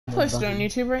Post it on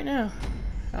YouTube right now.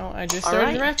 Oh, I just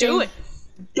started wrecking. Do it.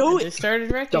 Do it. Just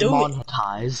started wrecking.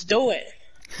 Demonetized. Do it.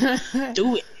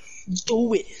 Do it.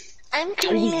 Do it. I'm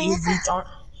coming.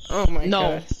 Oh my No.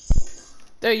 god.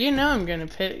 Dude, you know I'm gonna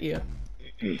pit you.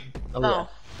 Oh.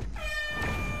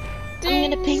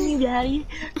 I'm gonna ping you, Daddy.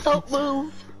 Don't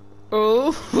move.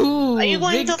 Oh, Are you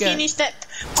going to big guy. finish that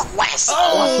quest?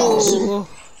 Oh,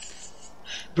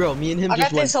 Bro, me and him I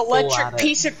just got this went full electric at it.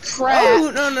 piece of crap.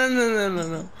 oh,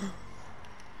 no.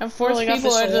 I forced Really got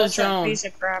people this out of the electric zone. piece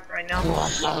of crap right now.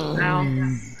 Now.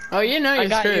 Oh, you know I you're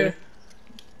got screwed. you.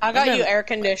 I got Okay. you air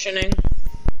conditioning.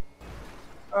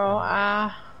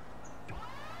 Oh,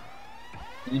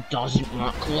 He doesn't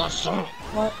want croissant.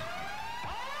 What?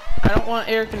 I don't want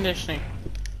air conditioning.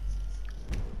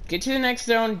 Get to the next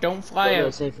zone, don't fly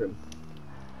out. Say for him.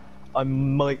 I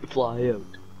might fly out.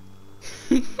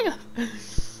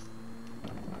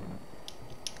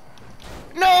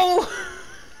 No!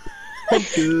 I'm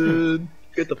good.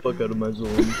 Get the fuck out of my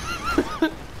zone.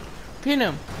 Pin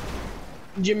him.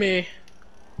 Jimmy.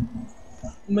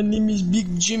 My name is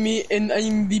Big Jimmy and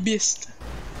I'm the best.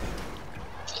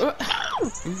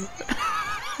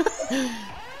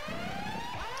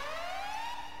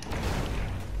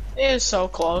 It is so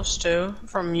close too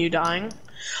from you dying.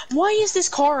 Why does this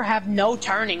car have no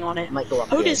turning on it? Might go up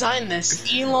Who here. designed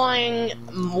this? Elon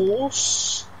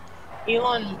Musk?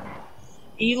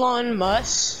 Elon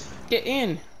Musk? Get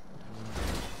in.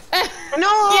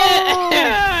 No!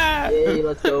 Yeah! Yay,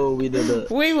 let's go. We did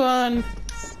it. We won.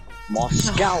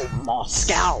 Moscow,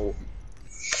 Moscow.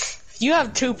 You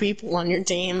have 2 people on your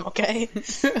team, okay?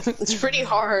 It's pretty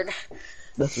hard.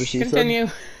 That's what she Continue.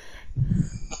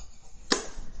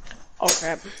 Oh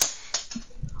crap.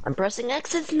 I'm pressing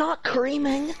X. It's not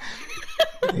creaming.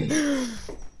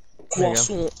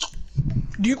 Croissant.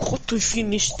 Do you want to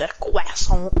finish the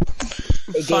croissant?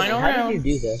 said. Hey, Final Gabe, how round. did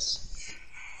you do this?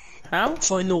 How?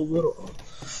 Final.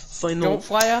 Don't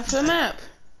fly off the map.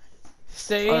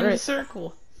 Stay in the Alright.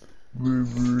 circle.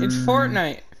 It's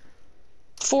Fortnite.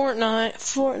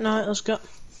 Fortnite, let's go.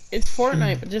 It's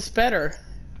Fortnite, but just better.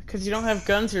 Because you don't have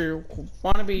guns or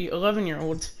wannabe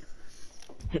 11-year-olds.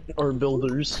 Or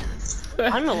builders.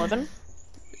 I'm 11.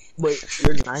 Wait,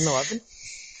 you're 9/11?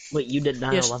 Wait, you did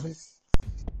 9/11?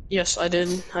 Yes, I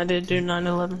did. I did do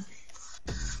 9/11.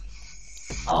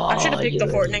 Oh, I should have picked the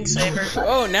Fortnite saber.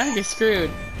 Oh, now you're screwed.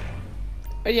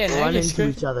 Oh yeah, now Run you're into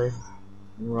screwed. each other.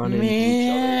 Run into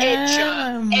each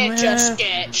other. It's a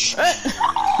sketch.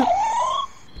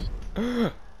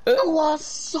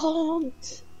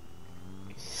 Croissant.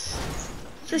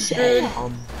 You're screwed.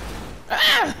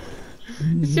 Ah!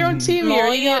 It's your own teammate,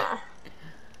 are you?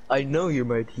 I know you're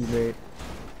my teammate.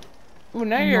 Well,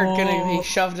 now you're gonna be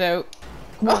shoved out.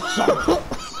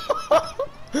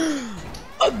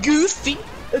 A goofy.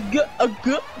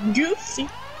 Goofy.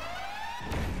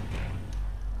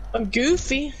 A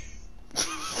goofy.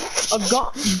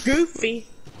 Goofy.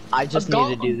 I just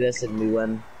need to do this and we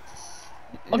win.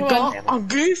 A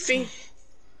goofy.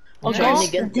 Nice. trying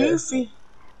to get this. Goofy.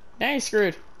 Now you're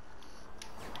screwed.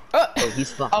 Oh! Oh,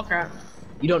 he's fucked. Oh crap.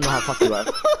 You don't know how fucked you are.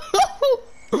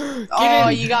 Oh,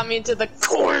 you got me into the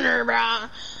corner, brah.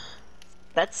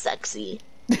 That's sexy.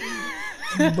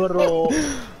 Bro.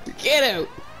 Get out!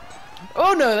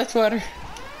 Oh no, that's water.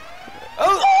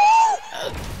 Oh!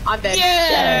 I'm dead.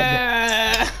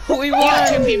 Yeah! We You got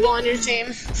 2 won! people on your team.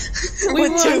 We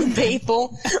With 2 won.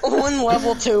 people. One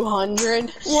level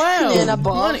 200. Wow! And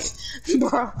above. Money.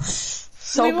 Bro.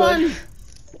 So We good. won!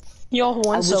 Y'all I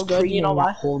won was so good, you know that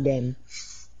why? whole game.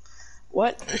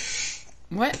 What?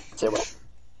 What? Say what?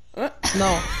 What?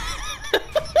 No.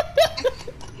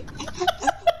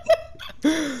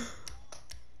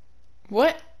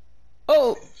 What?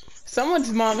 Oh!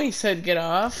 Someone's mommy said get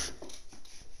off.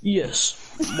 Yes.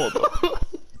 Mother.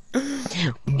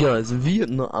 Guys,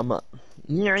 Vietnam.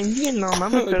 You're in Vietnam.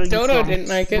 I'm not Dodo didn't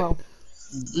like it.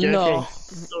 No.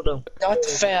 Dodo. Not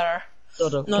fair.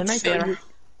 Dodo. Not Can I fair. tell you?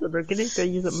 Dodo, can I tell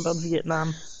you something about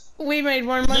Vietnam? We made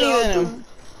more money than him.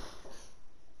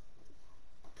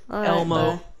 Alright,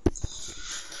 Elmo.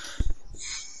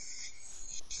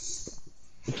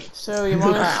 So you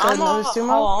want to start another Hold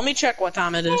sumo? on, let me check what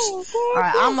time it is.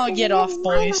 Alright, I'm gonna get off,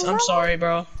 boys. I'm sorry,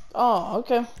 bro. Oh,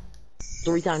 okay.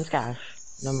 3 times cash.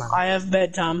 No matter. I have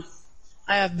bedtime.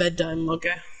 I have bedtime,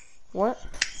 okay? What?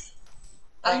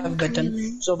 I have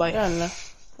bedtime. So bye. Yeah, no.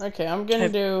 Okay, I'm gonna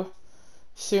do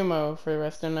sumo for the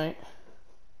rest of the night.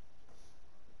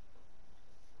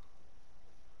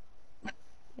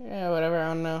 Yeah, whatever, I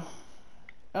don't know.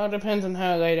 It all depends on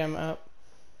how late I'm up.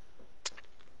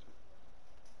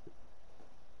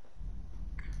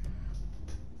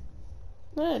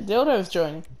 Dildo's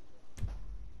joining.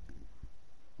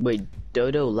 Wait,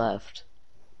 Dodo left.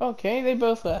 Okay, they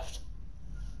both left.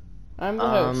 I'm the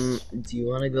host. Do you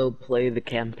want to go play the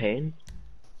campaign?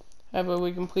 How about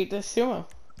we complete this sumo?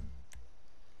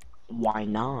 Why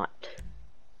not?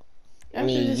 After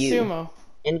Me, this you, sumo.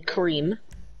 and Kareem.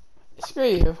 Screw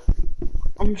you.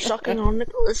 I'm sucking on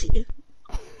Nicholasy.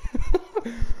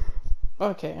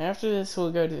 Okay, after this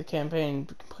we'll go to the campaign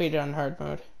and complete it on hard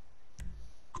mode.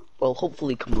 Well,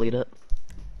 hopefully complete it.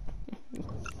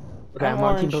 Okay, I'm I'm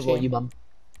on Team orange Purple, team. you bum.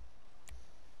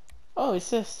 Oh, it's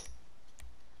this.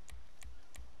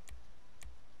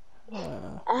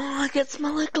 Oh, I can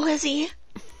smell like glizzy.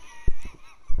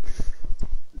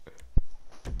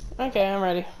 Okay, I'm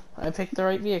ready. I picked the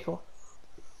right vehicle.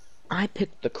 I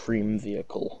picked the cream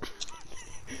vehicle.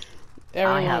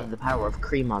 Everyone, I have the power of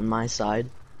cream on my side.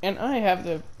 and I have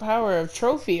the power of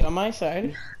trophy on my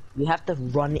side. We have to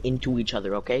run into each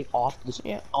other, okay? Off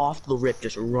the rip,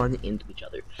 just run into each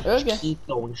other. Okay. Just keep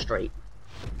going straight.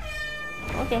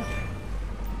 Okay.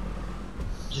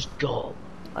 Just go.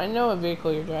 I know what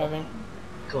vehicle you're driving.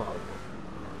 Go.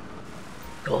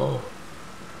 Go.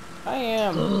 I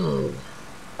am. Go.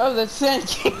 Oh, that's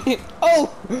Sand.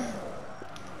 Oh!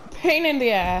 Pain in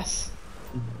the ass.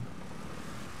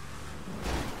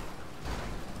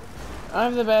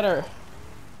 I'm the better.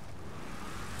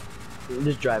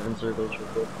 Just drive in circles real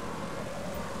quick.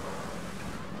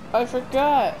 I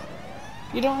forgot.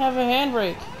 You don't have a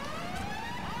handbrake.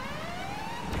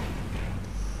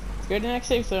 Let's go to the next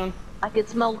safe zone. I can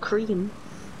smell cream.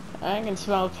 I can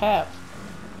smell cap.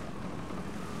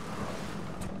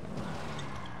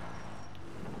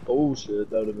 Oh shit,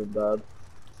 that would have been bad.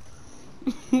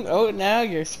 Oh, now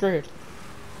you're screwed.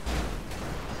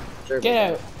 Sure,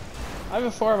 Get out. I have a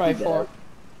 4x4.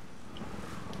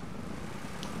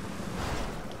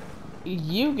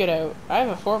 You get out. I have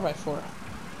a 4x4.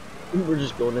 We're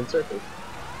just going in circles.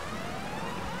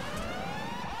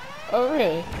 Oh,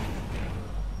 really?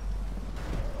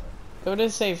 Go to the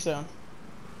safe zone.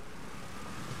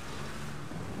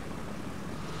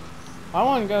 I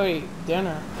want to go eat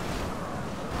dinner.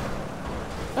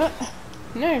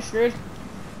 No, you're screwed.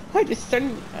 I just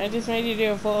made you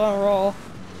do a full-on roll.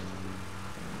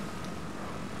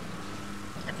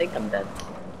 I think I'm dead.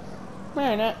 No,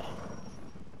 you're not.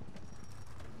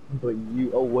 But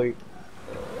you, oh wait.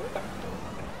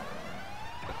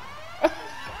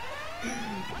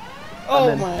 Oh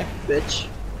And my. then, bitch.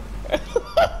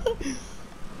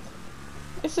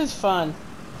 This is fun.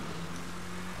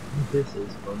 This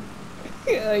is fun.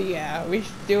 Yeah, we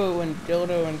should do it when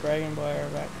Dildo and Dragon Boy are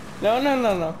back. No.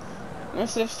 No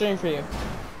stuff stream for you.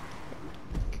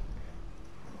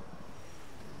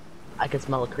 I can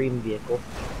smell a cream vehicle.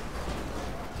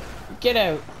 Get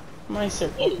out. My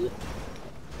circle.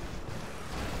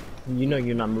 You know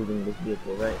you're not moving this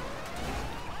vehicle, right?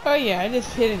 Oh yeah, I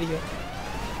just hit you.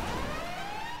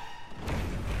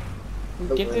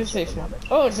 Get to the safe zone.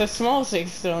 Oh, it's a small safe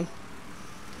zone.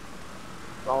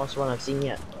 Smallest one I've seen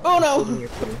yet. Oh no! Including your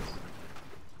friends.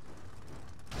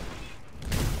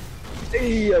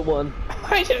 Hey, I won.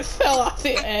 I just fell off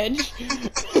the edge.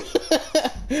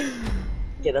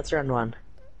 Okay, that's round one.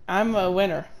 I'm a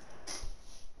winner.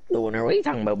 The winner, what are you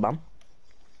talking about, bum?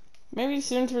 Maybe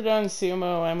since we're done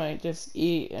sumo, I might just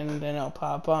eat and then I'll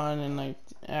pop on in like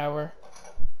an hour.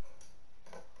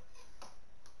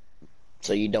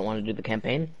 So you don't want to do the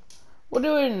campaign? We'll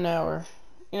do it in an hour.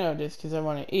 You know, just because I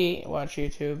want to eat, watch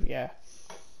YouTube, yeah.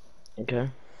 Okay.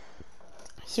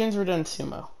 As soon as we're done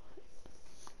sumo.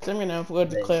 So I'm gonna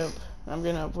upload the clip. I'm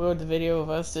gonna upload the video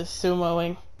of us just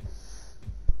sumoing.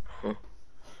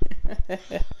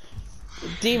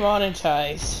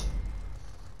 Demonetized.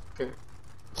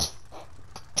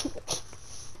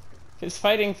 Because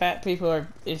fighting fat people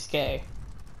is gay.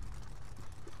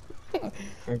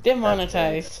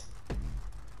 Demonetized.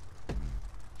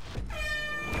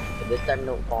 But this time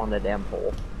don't fall in the damn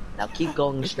hole. Now keep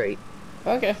going straight.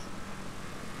 Okay.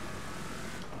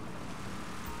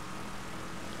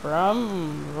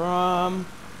 Rum.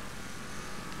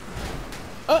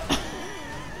 Oh!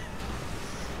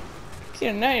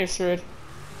 Yeah, now you're screwed.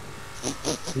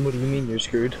 What do you mean you're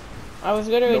screwed? I was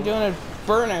literally doing a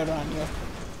burnout on you.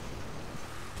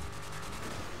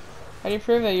 How do you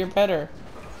prove that you're better?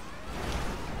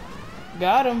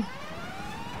 Got him.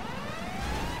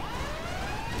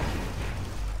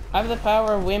 I have the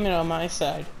power of women on my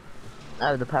side. I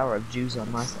have the power of Jews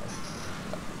on my side.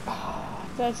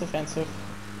 That's offensive.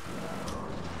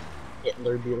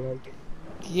 Hitler be like.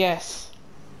 Yes.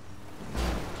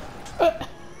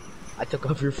 I took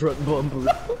off your front bumper.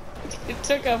 It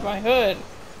took off my hood.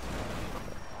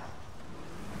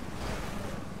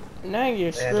 Now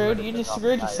you're screwed. You just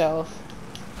screwed yourself.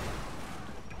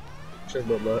 Sure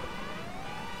about that.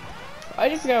 I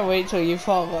just gotta wait till you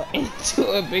fall into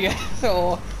a big ass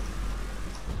hole.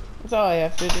 That's all I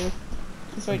have to do.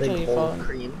 Just wait till Big you bowl fall of in.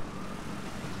 cream.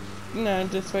 No,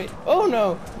 just wait. Oh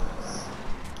no!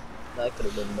 That could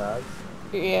have been bad.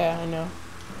 Yeah, I know.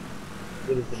 It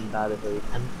would have been bad if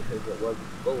it was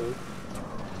full.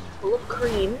 Full of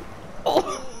cream.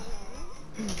 Oh!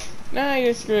 Now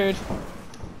you're screwed.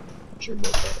 Sure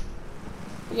about that.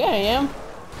 Yeah, I am.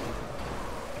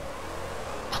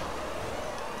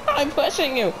 I'm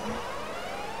pushing you.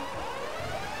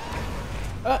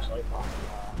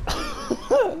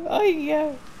 Oh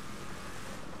yeah.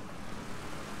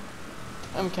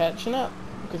 I'm catching up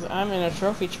because I'm in a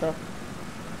trophy truck.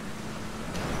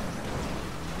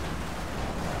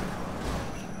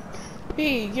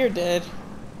 Hey, you're dead.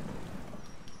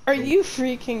 Are you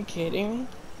freaking kidding me?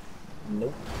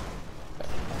 Nope.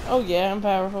 Oh yeah, I'm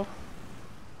powerful.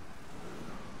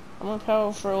 I'm more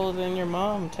powerful than your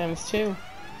mom times 2.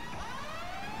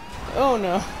 Oh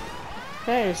no.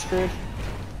 Now you're screwed.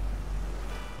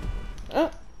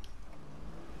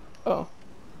 Oh.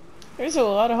 There's a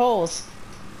lot of holes.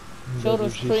 Filled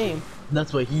with cream.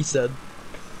 That's what he said.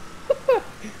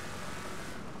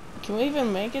 Can we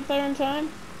even make it there in time?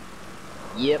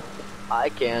 Yep, I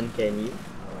can you?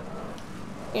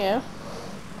 Yeah.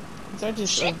 Is that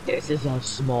just This is a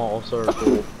small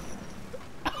circle.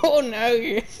 Oh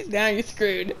no, now you're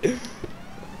screwed.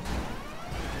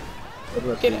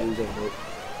 Unless Get we it. lose our vote.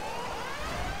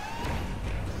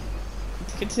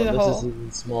 Let's get to the This hole. is an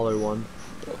even smaller one.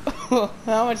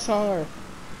 How much smaller?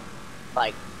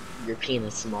 Like, your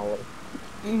penis smaller.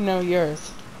 No,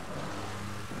 yours.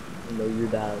 No, your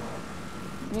dad.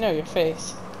 No, your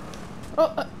face.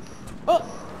 Oh!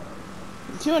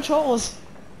 Too much holes.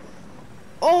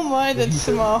 Oh my, that's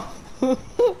small.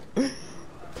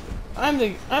 I'm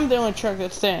the only truck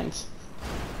that stands.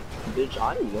 Bitch,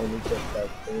 I the only truck that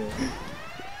stands.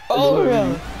 Oh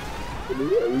really?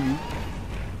 Hello.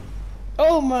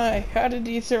 Oh my, how did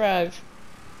you survive?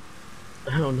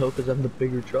 I don't know, because I'm the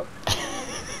bigger truck.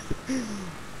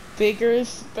 Bigger,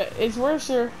 but it's worse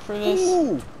for this.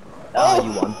 Ooh! Ah,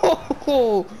 you won.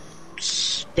 Oh,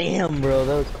 Damn, bro,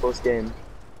 that was a close game.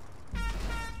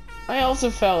 I also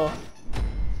fell.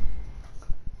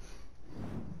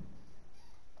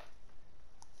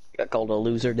 Got called a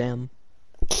loser, damn.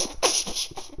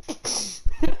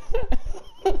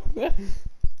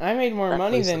 I made more That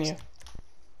money place than looks-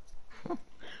 you.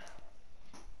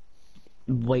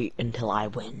 Wait until I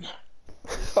win.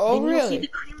 Oh Then you'll see really? the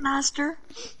Cream Master.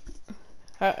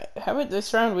 How about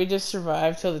this round we just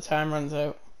survive till the time runs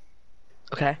out?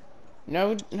 Okay.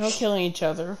 No killing each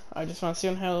other. I just want to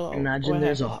see how. Imagine what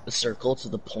there's happens. a circle to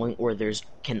the point where there's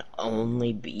can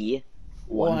only be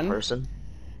one person.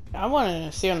 I want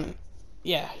to see on.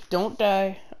 Yeah, don't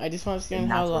die. I just want to see on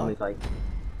And how that's when long. we fight.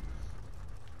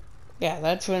 Yeah,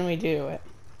 that's when we do it.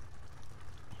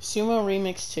 Sumo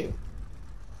Remix 2.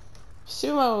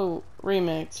 Sumo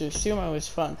Remix or Sumo is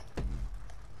fun.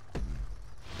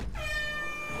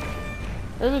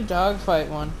 There's a dogfight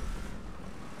one.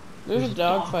 There's a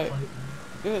dogfight.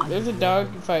 There's a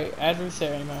dogfight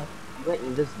adversary mode. You went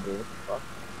invisible. What the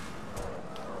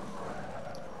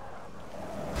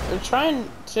fuck? We're trying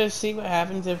to see what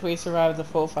happens if we survive the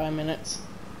full 5 minutes.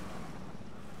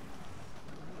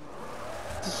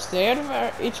 Just stay out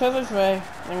of each other's way,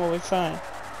 and we'll be fine.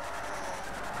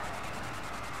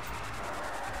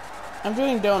 I'm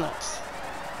doing donuts.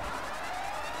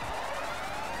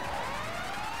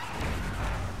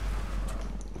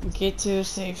 Get to the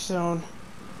safe zone.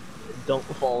 Don't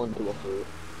fall into a hole.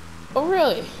 Oh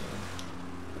really?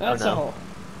 That's no. a hole.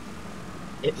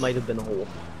 It might have been a hole. Do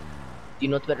you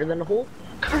know what's better than a hole?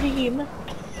 Cream!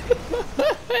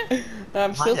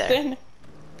 I'm still there. standing.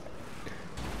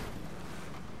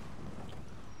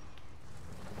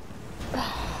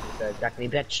 Jack me,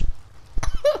 bitch.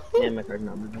 And my card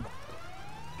number.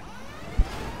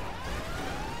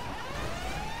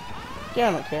 Yeah,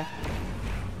 I don't care.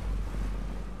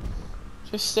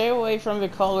 Just stay away from the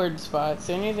colored spots.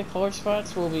 Any of the colored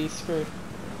spots will be screwed.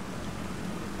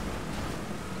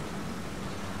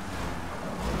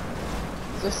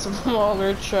 The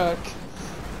smaller truck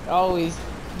always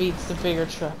beats the bigger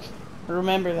truck.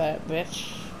 Remember that,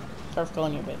 bitch. Sorry for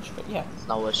calling you a bitch, but yeah. That's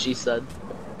not what she said.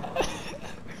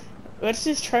 Let's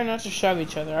just try not to shove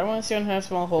each other. I want to see on how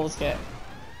small holes get.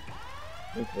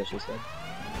 That's what she said.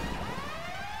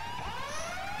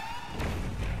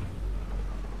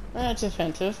 That's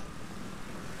offensive.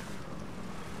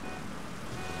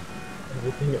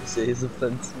 Everything I say is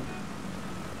offensive.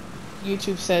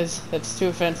 YouTube says that's too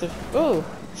offensive. Ooh,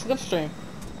 slipstream.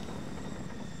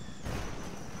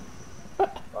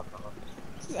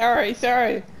 Sorry,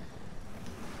 sorry.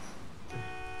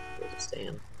 Just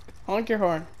stand. Honk your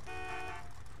horn.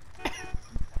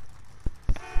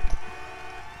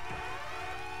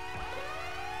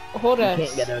 Hold You X.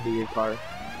 can't get out of your car.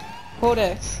 Hold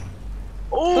X.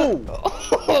 Oh!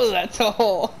 Oh, that's a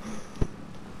hole.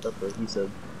 That's what he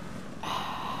said.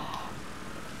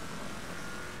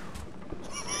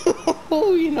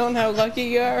 Oh, you know how lucky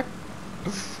you are?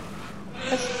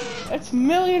 That's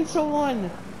millions to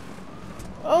one.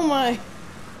 Oh my.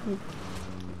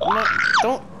 No,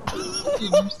 don't.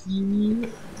 Did you see me?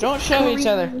 Don't shove each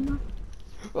other.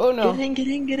 Oh no. Get in, get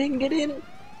in, get in, get in!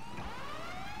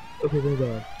 Okay, there we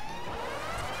go.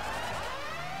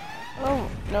 Oh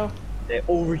no. Hey,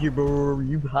 over here, bro.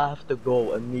 You have to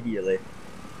go immediately.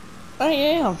 I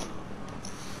am.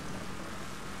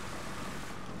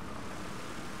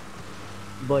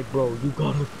 Like, bro, you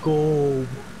gotta go.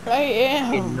 I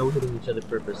am. And no hitting each other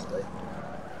purposely.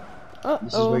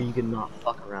 This is where you can not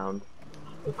fuck around.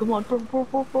 Oh, come on, bro.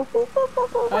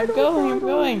 I'm going, I'm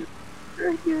going.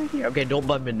 Right here, right here. Okay, don't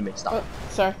bump into me. Stop. Oh,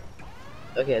 sorry.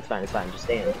 Okay, it's fine, it's fine. Just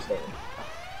stand, just stand.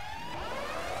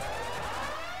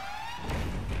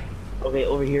 Okay,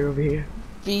 over here, over here.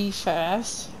 Be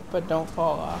fast, but don't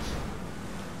fall off.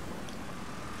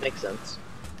 Makes sense.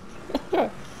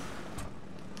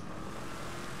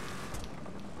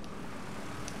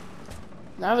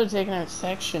 Now they're taking out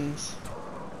sections.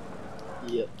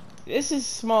 Yep. This is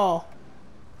small.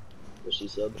 What she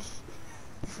said.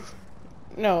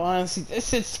 No, honestly,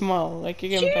 this is small. Like,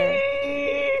 you can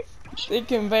barely... They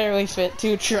can barely fit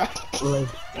 2 trucks. Like,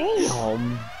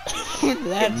 damn.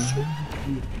 That's...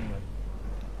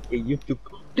 Yeah, you have to...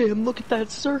 Damn, look at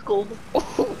that circle.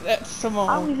 Oh, that's small.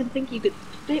 I don't even think you could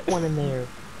fit one in there.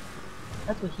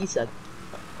 That's what he said.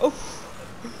 Oh.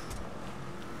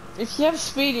 If you have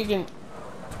speed, you can...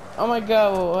 Oh my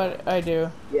god, what I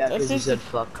do. Yeah, That's because you just said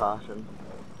fuck caution.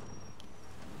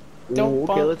 Don't Ooh, okay,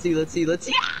 bump. let's see, let's see, let's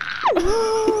see.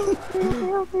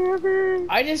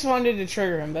 I just wanted to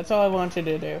trigger him. That's all I wanted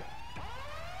to do.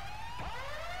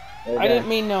 Okay. I didn't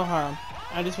mean no harm.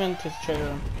 I just meant to trigger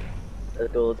him.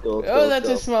 Let's go, let's go, let's go. Oh, let's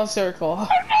that's a small circle.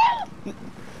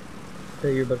 So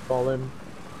you're about to fall in.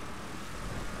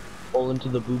 Fall into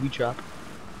the booby trap.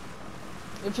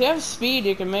 If you have speed,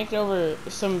 you can make it over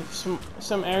some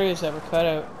areas that were cut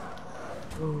out.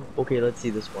 Okay, let's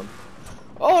see this one.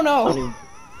 Oh no! I mean,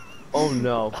 oh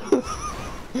no.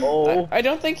 Oh. I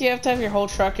don't think you have to have your whole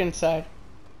truck inside.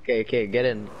 Okay, okay, get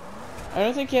in. I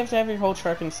don't think you have to have your whole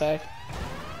truck inside.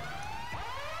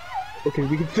 Okay,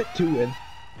 we can fit 2 in.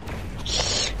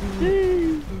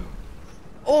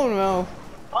 Oh no!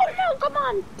 Oh no, come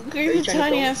on! There's a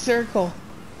tiny ass circle.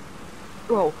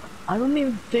 Bro, I don't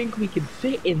even think we can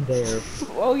fit in there.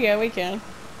 Oh yeah, we can.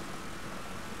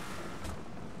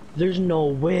 There's no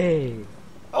way.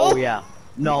 Oh yeah.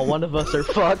 No, one of us are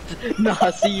fucked.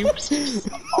 Nah, see you.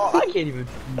 Oh, I can't even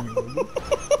see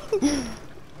you.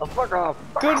 Oh, fuck off.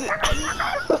 Good.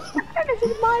 This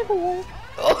is my hole.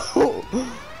 Oh.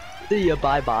 See ya,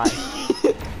 bye bye.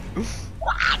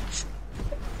 What?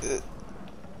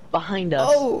 Behind us.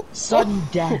 Oh. Sudden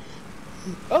death.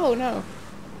 Oh no.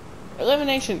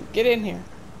 Elimination. Get in here.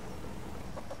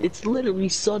 It's literally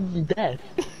sudden death.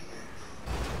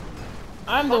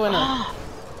 I'm the winner.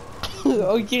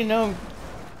 Oh, you know.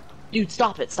 Dude,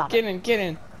 stop it, stop Get it. in, get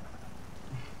in.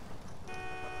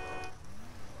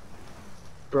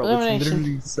 Bro, Elimination. it's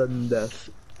literally sudden death.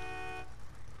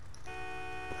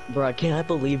 Bro, I can't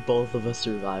believe both of us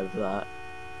survived that.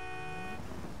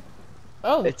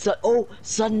 Oh. It's oh,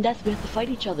 sudden death. We have to fight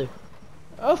each other.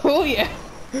 Oh yeah.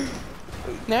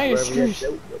 Now you're screwed.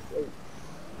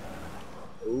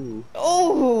 Ooh.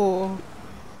 Oh.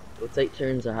 Looks like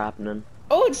turns are happening.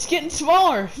 Oh, it's getting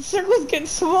smaller. The circle's getting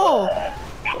small.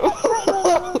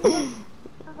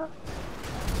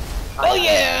 Oh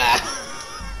yeah.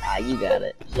 Ah, you got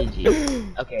it.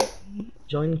 GG. Okay.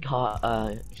 Join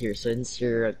here, since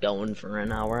you're going for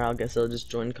an hour, I guess I'll just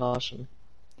join caution.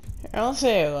 I'll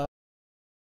say hello.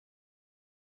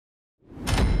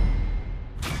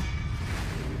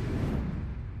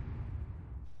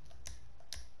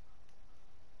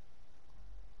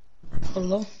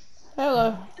 Hello?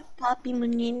 Hello. Poppy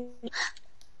Manini.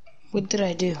 What did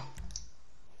I do?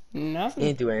 He Nothing.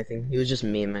 didn't do anything. He was just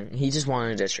memeing. He just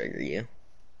wanted to trigger you.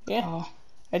 Yeah. Oh.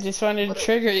 I just wanted to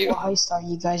trigger you. What heist are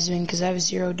you guys doing? Because I have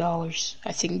 $0.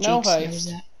 I think No Jake knows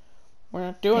heist. that. We're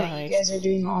not doing Yeah, heist. you guys are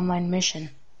doing online mission.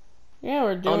 Yeah,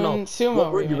 we're doing Oh no. sumo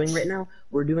What we're remix. doing right now,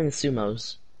 we're doing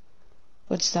sumos.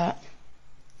 What's that?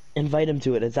 Invite him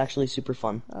to it. It's actually super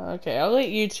fun. Okay, I'll let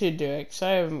you two do it, cause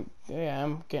I haven't. Yeah,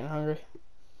 I'm getting hungry.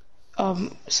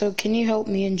 So can you help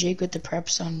me and Jake with the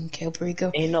preps on Capo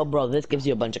Rico? Hey, no, bro, this gives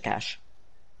you a bunch of cash.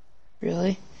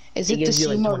 Really? Is It it the gives you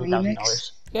like Sumo $20,000.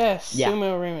 remix? Yes, Yeah.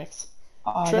 Sumo remix.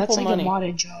 That's Triple like money. a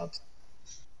modded job.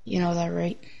 You know that,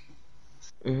 right?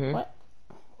 Mm-hmm. What?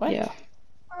 What? Yeah.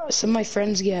 Some of my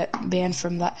friends get banned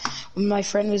from that. When my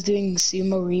friend was doing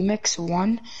Sumo Remix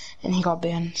 1, and he got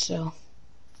banned, so.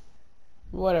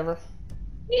 Whatever.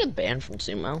 You get banned from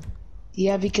Sumo.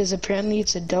 Yeah, because apparently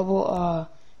it's a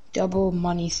double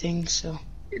money thing, so.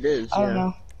 It is, I don't yeah.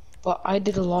 know. But I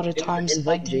did a lot of times. and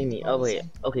I Invite didn't Jamie. do Oh, wait. anything.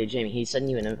 Okay, Jamie, he's sending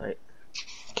you an invite.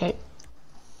 Okay.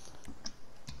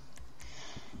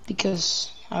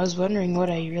 Because I was wondering what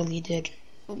I really did.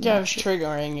 Yeah, I was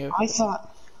triggering you.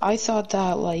 I thought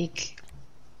that, like,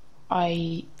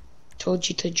 I told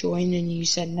you to join and you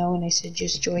said no and I said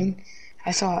just join.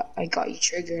 I thought I got you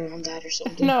triggered on that or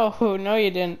something. No, you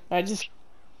didn't. I just...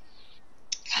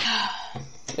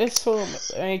 This will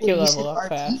make you Wait, you said level up RP?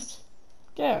 fast.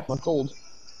 Yeah. What's old?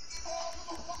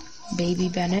 Baby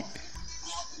Bennett.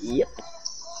 Yep.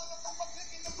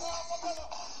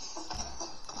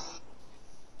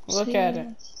 Look at it.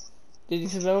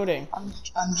 He's voting.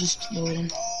 I'm just loading.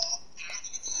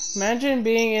 Imagine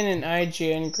being in an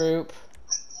IGN group.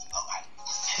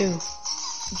 Who?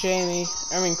 Jamie.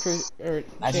 I mean, Imagine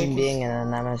Jake. being in an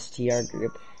MSTR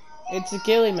group. It's a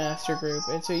Gilly Master group.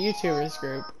 It's a YouTubers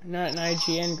group, not an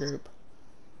IGN group.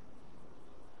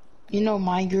 You know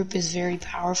my group is very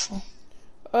powerful.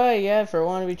 Oh yeah, for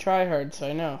wannabe tryhards,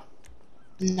 I know.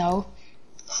 No.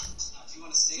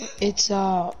 It's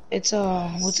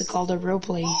what's it called? A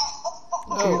roleplay.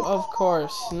 Oh, of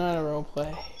course, not a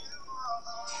roleplay.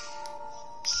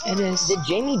 It is. Did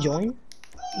Jamie join?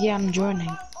 Yeah, I'm joining.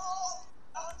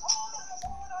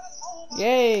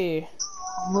 Yay!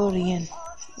 I'm loading in.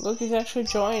 Look, he's actually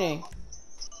joining.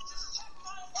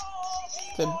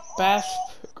 The BASP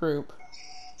group.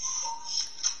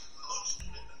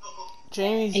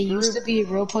 Jamie's It group. used to be a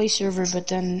roleplay server, but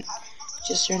then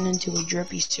just turned into a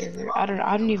drippy server. I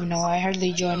don't even know. I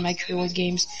hardly joined my career with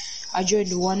games. I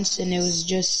joined once and it was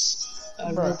just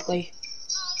a Bruh. roleplay.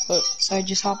 Look, So I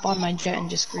just hopped on my jet and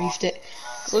just griefed it.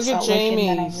 look at Felt like it, and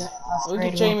then I Jamie's. left Look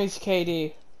right at away. Jamie's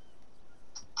KD.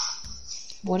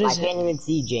 What I is can't it? even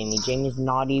see Jamie. Jamie's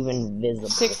not even visible.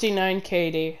 69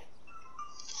 KD.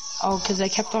 Oh, because I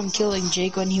kept on killing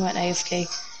Jake when he went AFK.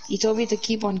 He told me to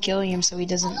keep on killing him so he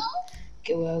doesn't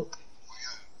go out.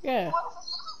 Yeah.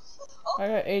 I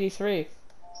got 83.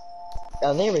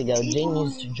 Oh, there we go.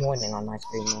 Jamie's joining on my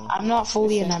screen now. I'm not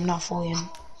fully in. I'm not fully in.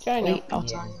 Yeah, I know. Wait, I'll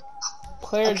tell you.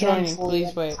 Player Okay, I'm joining, fully please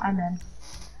in. wait. I'm in.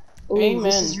 Ooh, Amen.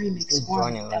 this is remix Who's 1.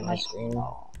 joining That on my might... screen?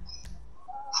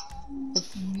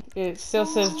 It still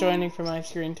says joining for my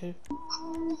screen too.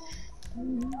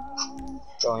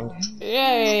 Joined.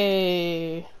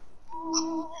 Yay!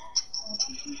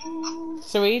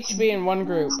 So we each be in one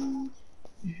group.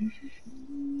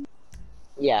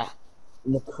 Yeah.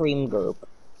 The cream group.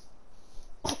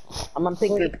 I'm on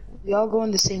pink group. We all go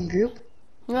in the same group?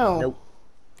 No. Nope.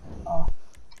 Oh.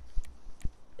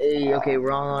 Hey, okay,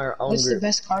 we're on our own What's the group.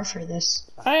 best car for this?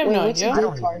 I have Wait, no what's a idea. good I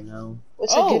don't car? even know.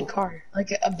 What's Oh. a good car?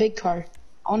 Like a big car.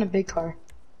 I want a big car.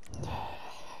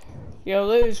 You'll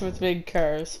lose with big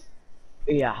cars.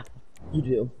 Yeah, you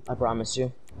do. I promise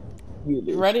you. You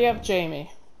lose. Ready up,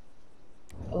 Jamie.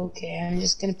 Okay, I'm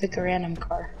just gonna pick a random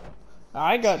car.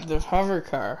 I got the hover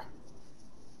car.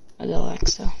 A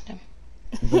Alexa.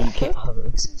 But you can't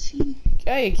hover.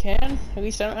 Yeah, you can. At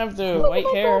least I don't have the white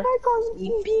hair.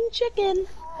 Being chicken.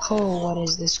 Oh, what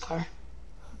is this car?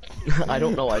 I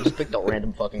don't know. I just picked a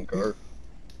random fucking car.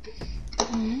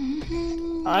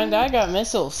 And I got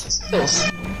missiles.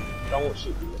 Don't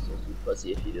shoot me missiles, you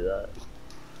pussy, if you do that.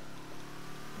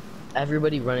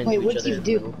 Everybody run into Wait, each what other. do you in the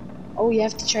do? middle. Oh, you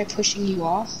have to try pushing you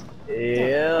off? You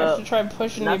Yeah. have to try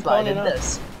pushing the That's why I opponent did up.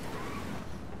 this.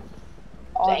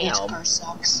 Oh, this Damn. car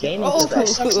sucks. Jamie Oh. did that.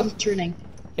 Sucks, I'm turning.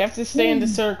 You have to stay in the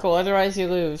circle, otherwise you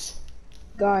lose.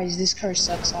 Guys, this car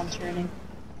sucks, I'm turning.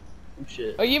 Oh,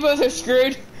 shit. Oh, you both are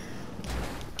screwed.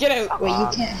 Get out. Wait, you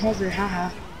can't hover, haha.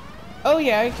 Oh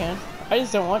yeah, I can. I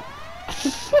just don't want.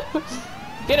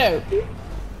 Get out.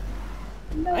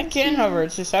 I can hover.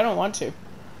 It's just I don't want to.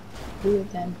 Do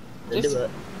it then. Then Just- do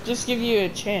it. Just give you a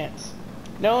chance.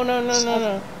 No.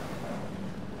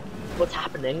 What's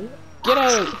happening? Get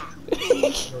out.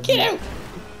 Get out.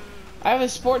 I have a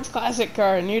sports classic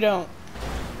car and you don't.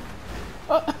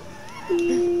 Oh.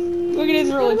 Look at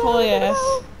his roly poly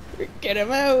ass. Get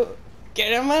him out.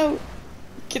 Get him out.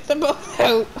 Get them both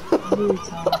out.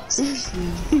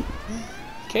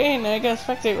 Okay, now I gotta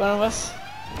spectate one of us.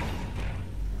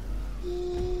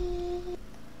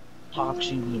 Talk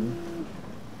shooting.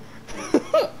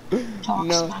 Talk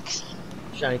No. smack.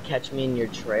 Trying to catch me in your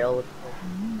trail.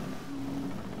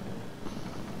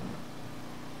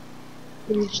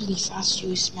 Literally fast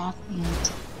you smack me.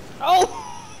 Oh!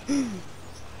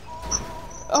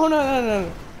 Oh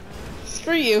no.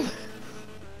 Screw you.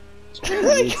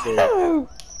 You too.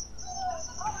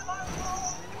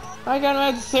 I got him out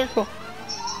of the circle.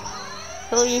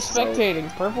 Who are you spectating?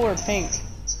 Purple or pink?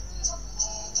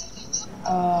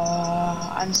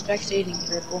 I'm spectating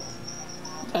purple.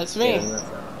 That's me. Yeah,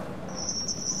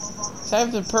 So I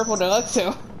have the purple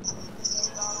deluxo.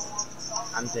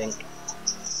 I'm pink.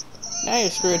 Now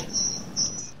you're screwed.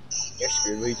 You're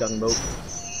screwed. What are you talking about?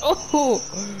 Oh!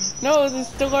 No, this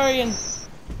DeLorean.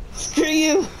 Screw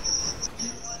you.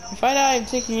 If I die, I'm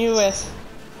taking you with.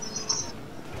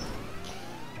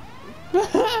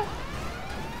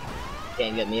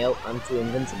 Can't get me out. I'm too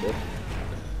invincible.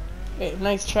 Hey,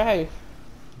 nice try,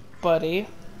 buddy.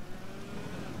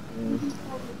 No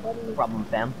problem,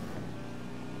 fam.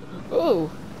 Ooh.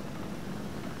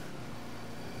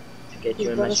 Get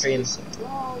you in my stream.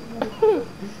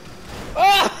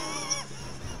 Ah!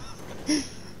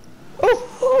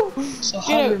 Oh! So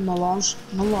Get hover, out.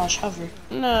 Malage, hover.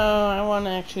 No, I want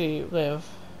to actually live.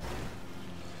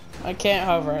 I can't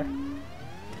hover.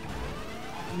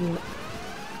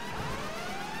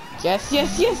 Yes!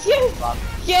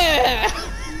 Yeah!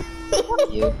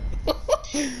 You.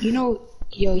 You know,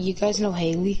 you guys know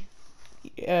Haley?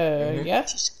 Yeah?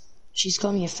 She's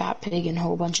called me a fat pig and a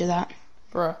whole bunch of that.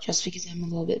 Bruh. Just because I'm a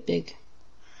little bit big.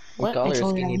 You What? call her a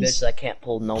told her skinny I bitch was- that can't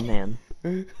pull no man.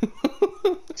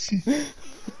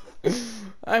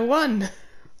 I won!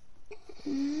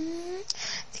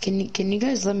 Can you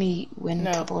guys let me win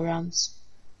No. a couple of rounds?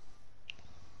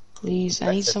 Please,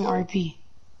 I need some RP.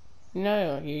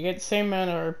 No, you get the same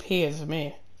amount of RP as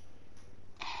me.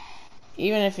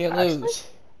 Even if you lose.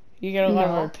 You get a lot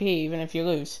No. of RP even if you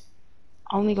lose.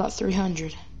 I only got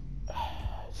 300.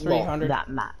 300. Well, that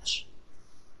match.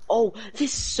 Oh,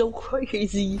 this is so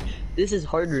crazy. This is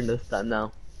harder this time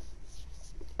now.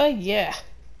 Oh yeah.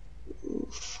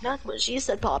 That's what she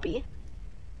said, Poppy.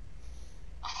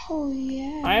 Oh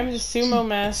yeah. I'm the sumo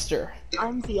master.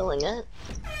 I'm feeling it.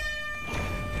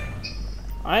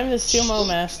 I'm the sumo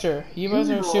master. You both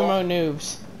are sumo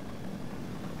noobs.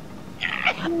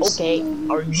 Okay,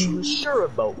 are you sure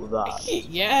about that?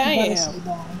 Yeah, I Gotta am. say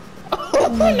that.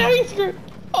 Oh, now he's screwed.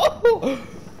 Oh.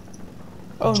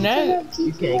 Oh, now.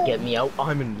 You can't get me out.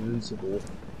 I'm invincible.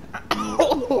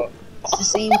 Oh. It's the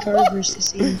same car versus the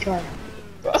same car.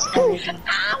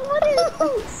 What is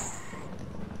this?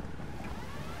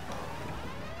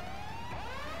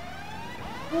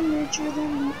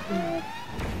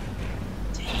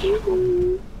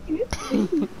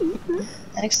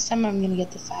 Next time I'm gonna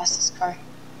get the fastest car.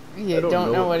 You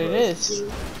don't know what it is.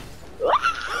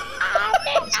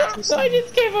 So I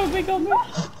just gave a big old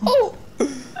Oh!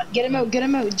 Get him out,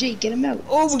 Jake, get him out.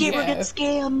 Oh, Scammer yeah. gets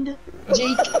scammed.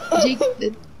 Jake,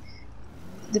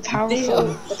 the power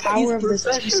of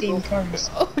the two same cars.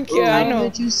 Oh, yeah, I The know.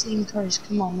 two same cars.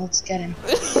 Come on, let's get him.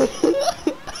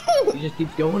 He just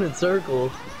keeps going in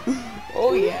circles.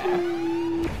 Oh, yeah.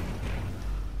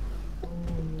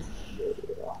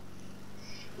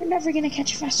 You're never gonna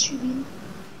catch a fast shooting.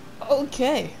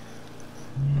 Okay.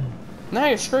 Now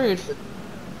you're screwed.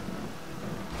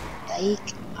 Like,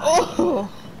 Oh!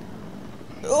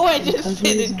 Oh, I just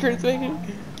hit it, Chris.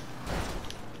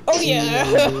 Oh,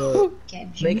 yeah.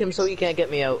 get Make him so he can't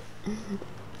get me out.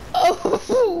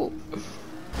 Oh!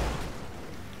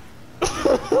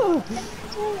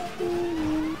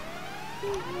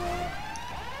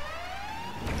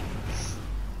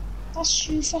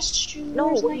 fast shoe. No,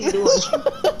 Where's what are my you doing?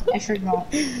 I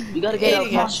forgot. You gotta get out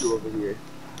Idiot. Cashew over here.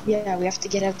 Yeah, we have to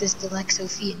get out this Deluxe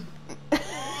Fiend.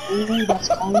 Ooh, that's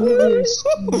all yours.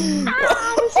 You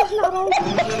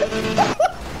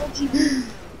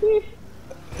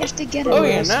have to get it. Oh,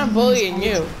 yeah, not bullying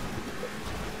you.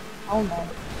 Oh no.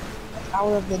 The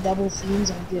power of the double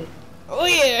fiends are good. Oh,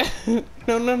 yeah.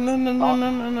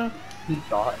 No. He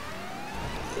thought.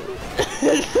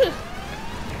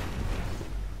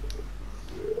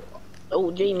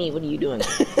 Oh, Jamie, what are you doing?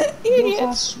 Go Idiot.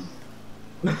 fast.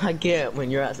 I can't when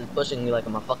your ass is pushing me like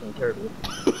I'm a fucking turtle.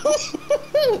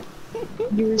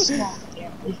 You're small,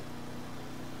 apparently.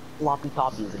 Floppy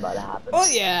Toppy is about to happen. Oh,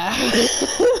 yeah.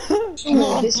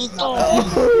 Oh, this is not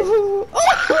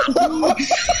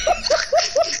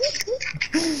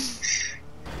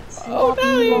Oh,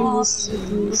 no.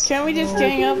 This Can we just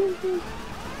gang up?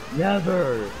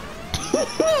 Never!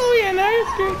 Oh, yeah, now you're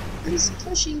screwed. He's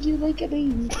pushing you like a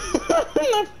baby.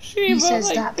 I'm not pushing you He both says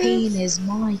like that this. pain is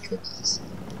my cookies.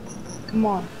 Come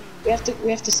on. We have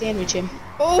to sandwich him.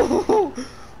 Oh!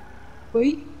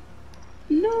 Wait.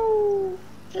 No.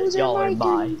 Those Y'all are are my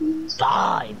bye. candies.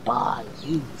 Bye, bye,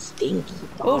 you stinky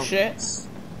Oh dogs. shit.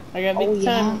 I gotta beat Oh the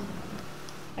yeah. time.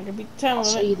 I gotta beat the time I'll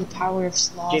show limit. you the power of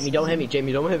sloth. Jamie, don't hit me.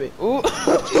 Jamie, don't hit me. Ooh.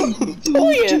 Oh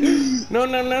yeah. No,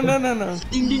 no, no, no, no, no.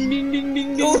 Ding, ding, ding, ding,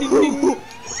 ding, ding, ding, ding.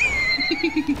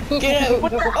 Get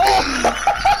out. Oh!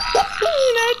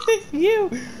 That's just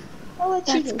you. I'll let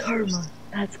you That's go karma. first.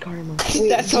 That's karma. Wait,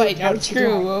 That's dude, right. I'll how'd you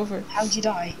screw die? over. How'd you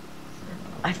die?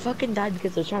 I fucking died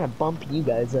because I was trying to bump you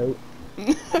guys out.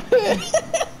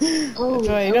 Oh,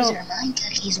 why I those don't. are mine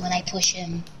cookies when I push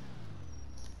him.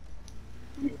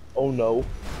 Oh no.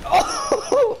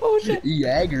 Oh, oh shit.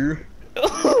 Jagger.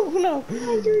 Oh no.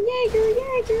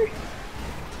 Jaeger.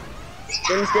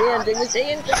 Jimmy, stay in, Jimmy,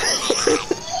 stay in.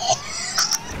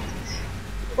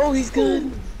 Oh, he's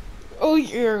good. Oh,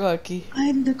 you're lucky.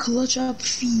 I'm the clutch up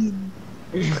fiend.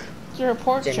 You're a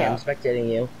pork Jimmy, I'm chop. spectating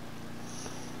you.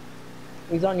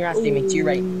 He's on your ass, Jimmy, to your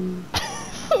right.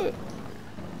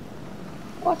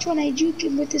 Watch when I juke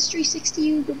him with this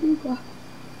 360 Ooga Booga.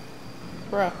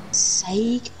 Bro.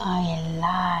 Psych, I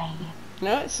lied.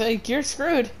 No, it's like you're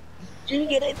screwed. Jimmy,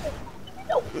 get in.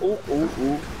 No.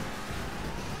 Oh.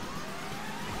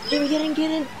 Jimmy, get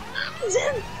in. He's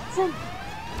in.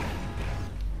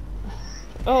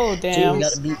 Oh, Jimmy, damn.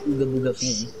 gotta beat Ooga Booga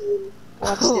Fiend.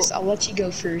 Watch this, I'll let you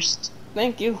go first.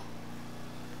 Thank you.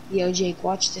 Yo, Jake,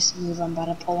 watch this move I'm about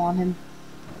to pull on him.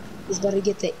 He's about to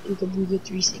get the Ooga Booga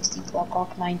 360 Block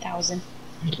Hawk 9000.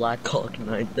 Black Hawk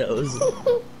 9000.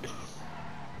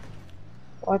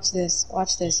 Watch this,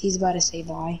 he's about to say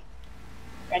bye.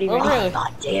 Ready, Oh, ready? really?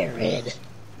 Not Jared.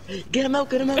 Get him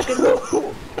out.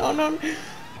 No, no.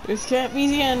 This can't be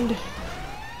the end.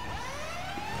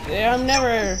 Yeah, I'm never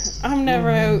out. I'm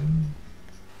never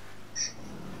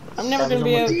gonna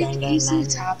be out. Jake, you see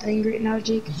what's happening right now,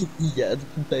 Jake? Yeah, it's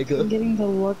I'm Pega. getting the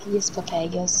luckiest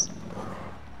papagas.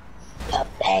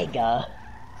 Pega.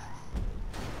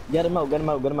 Get him out. Come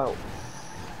on.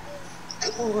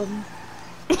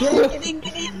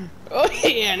 Get in. Oh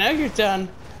yeah, now you're done.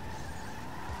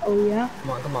 Oh yeah?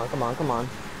 Come on.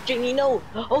 Jamie, no.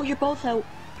 Oh, you're both out.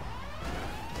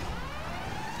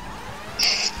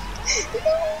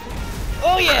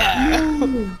 Oh yeah,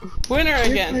 winner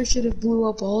Your again. car should have blew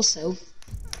up also.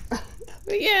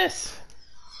 Yes.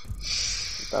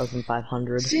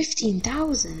 1,500.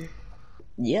 15,000.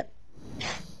 Yep.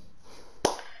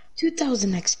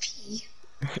 2,000 XP.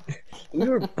 We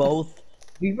were both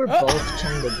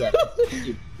trying to get him.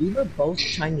 Dude, we were both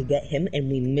trying to get him, and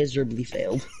we miserably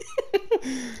failed.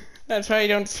 That's why you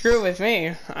don't screw with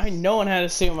me. I know one how to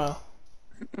sumo.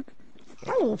 I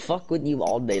don't fuck with you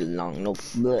all day long. No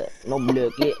blood. No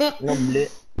blood. No blood.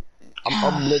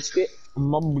 I'm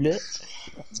blood.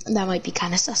 That might be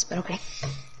kind of sus, but okay.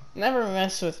 Never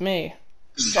mess with me.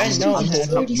 I know I'm one how holding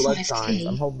to. up blood 35K. signs.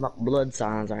 I'm holding up blood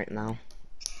signs right now.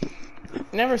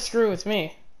 Never screw with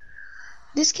me.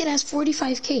 This kid has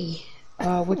 45K.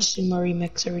 Which Sumo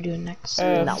remix are we doing next?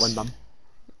 That one, bum.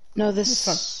 No, This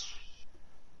one. this.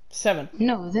 7.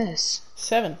 No, this.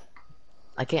 7.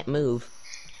 I can't move.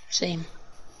 Same.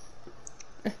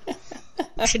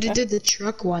 Should have did the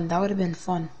truck one. That would have been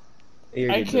fun. You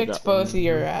already I did kicked that both of one.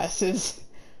 your asses.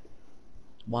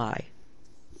 Why?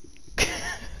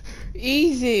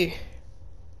 Easy.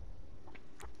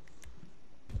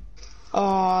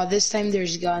 Aw, this time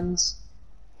there's guns.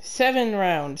 7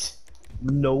 rounds.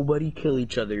 Nobody kill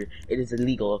each other. It is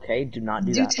illegal, okay? Do not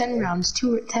do Do that. 10 rounds.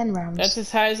 10 rounds. That's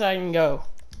as high as I can go.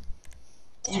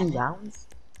 2 rounds?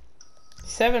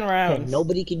 7 Okay, rounds.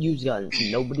 nobody can use guns.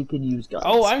 Nobody can use guns.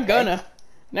 Oh, I'm okay? gonna.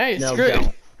 Now you're No, screwed.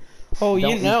 don't. Oh, Don't you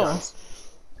use know. guns.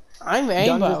 I'm Guns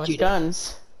aimbot is with cheating.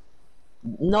 guns.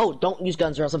 No, don't use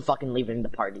guns or else I'm fucking leaving the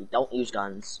party. Don't use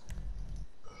guns.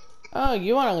 Oh,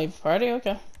 you wanna leave the party?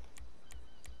 Okay.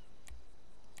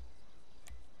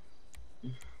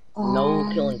 No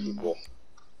killing people.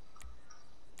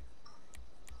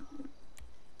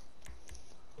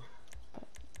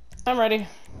 I'm ready.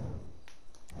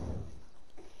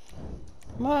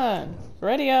 Come on.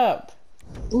 Ready up.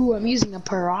 Ooh, I'm using a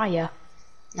pariah.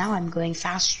 Now I'm going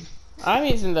faster. I'm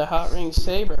using the hot ring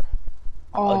saber.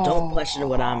 Oh, don't question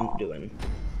what I'm doing.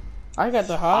 I got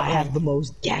the hot I ring. have the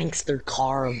most gangster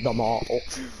car of them all.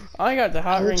 I got the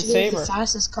hot ring Literally the saber.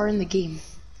 fastest car in the game.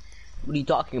 What are you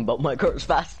talking about? My car's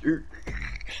faster.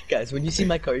 Guys, when you see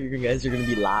my car, you guys are gonna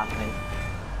be laughing.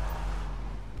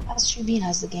 That's Shubin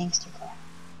has the gangster car.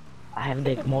 I have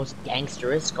the most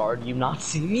gangsterous car. Do you not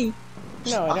see me?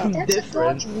 No, I I'm don't. That's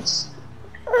different. a Dodgers.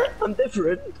 I'm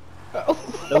different.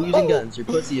 Oh. No using guns. You're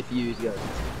pussy if you use guns.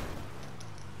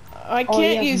 I Oh,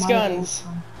 can't yeah, use my guns.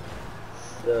 gun.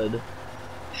 Good.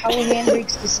 How are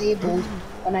handbrakes disabled?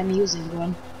 when I'm using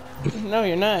one. No,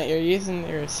 you're not. You're using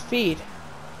your speed.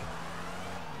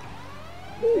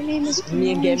 Your name is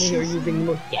Me and Gaming are Chauffeur. using the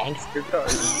most gangster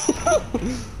cars.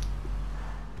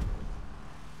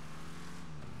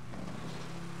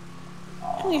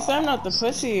 At least I'm not the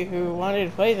pussy who wanted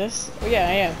to play this. Oh yeah,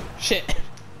 I am. Shit.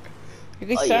 At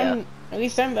least Oh, yeah.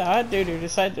 I'm the hot dude who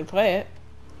decided to play it.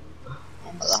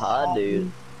 And The hot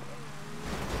dude.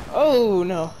 Oh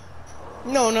no.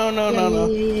 No. Yeah.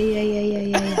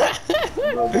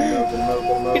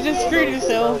 You just screwed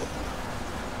yourself.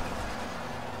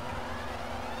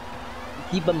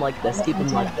 Keep him like this, keep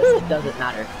him like this. It doesn't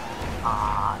matter.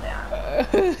 Ah,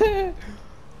 damn.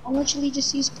 I'll literally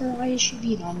just use Pariah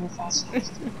Shavit on your fast.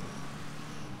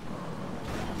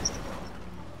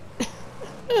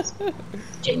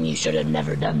 Jamie, you should have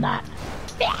never done that.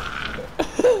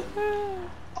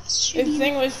 The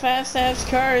thing with fast-ass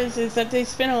cars is that they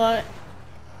spin a lot.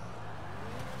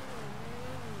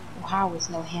 How with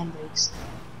no handbrakes?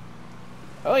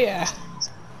 Oh yeah.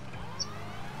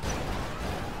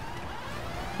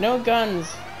 No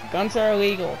guns. Guns are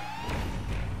illegal.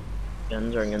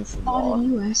 Guns are against the Not law.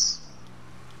 in US.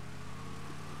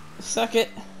 Suck it.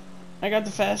 I got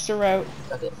the faster route.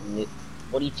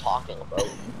 What are you talking about?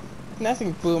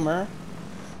 Nothing, boomer.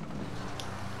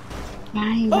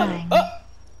 Bang bang.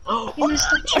 Oh, You just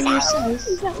got to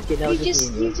yourself. Okay, now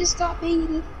just me and You just got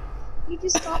baited. You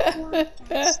just got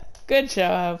blocked. good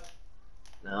job.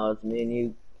 Now it's me and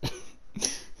you.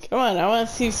 Come on, I want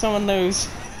to see someone lose.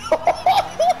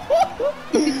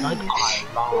 Like,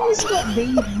 You just got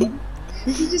babied.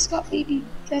 You just got babied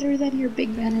better than your big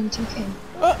man in 2K.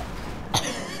 Oh.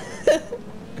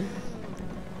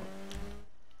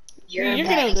 You're You're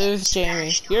gonna bad. lose,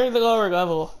 Jamie. You're the lower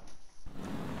level.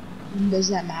 Does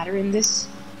that matter in this?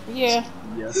 Yeah.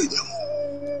 yes.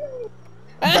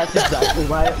 That's exactly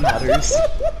why it matters.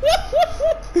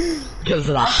 Because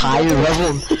the higher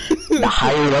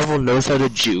level knows how to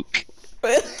juke.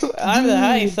 I'm the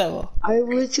highest level. I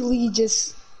literally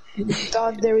just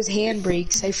thought there was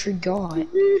handbrakes. I forgot.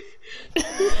 You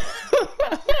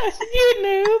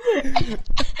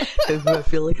noob. I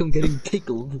feel like I'm getting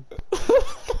tickled.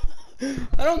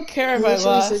 I don't care if I literally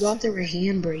lost. forgot there were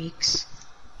handbrakes.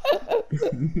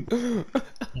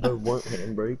 There weren't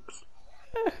handbrakes.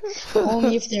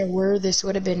 Only if there were, this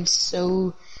would have been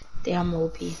so damn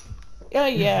OP. Oh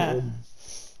yeah.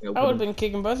 I would have been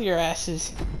kicking both of your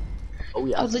asses. Oh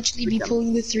yeah. I would literally be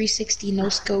pulling the 360 no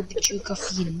scope Juka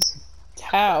fiends.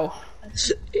 How?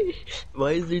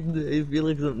 Why is it? I feel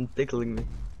like something's tickling me.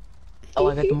 Oh,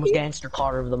 I got the most gangster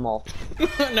car of them all.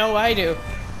 No, I do.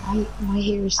 My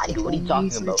hair is I do. tickling. What are you talking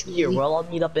me about? virtually. Here, we'll all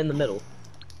meet up in the middle.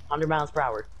 100 miles per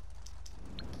hour.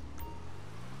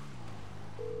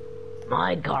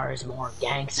 My car is more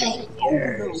gangster than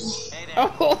yours. Hey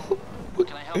there, Oh, what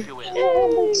can I help you with?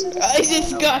 I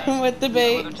just got him with the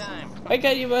bait. Another time. I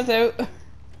got you both out.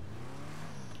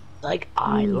 Like,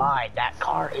 I lied. That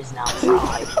car is now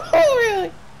fried. Oh,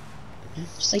 really?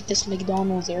 Just like this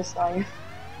McDonald's air fryer.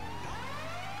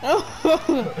 Oh,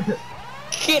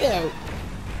 get out.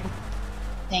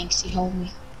 Thanks, you helped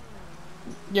me.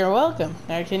 You're welcome.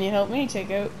 Now can you help me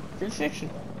take out crucifixion?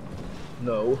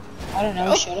 No. I don't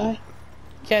know, should I?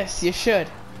 Yes, you should.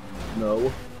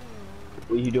 No.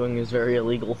 What you doing is very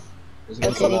illegal. It's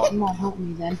against the Okay, law. come on, help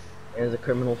me then. It is a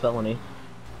criminal felony.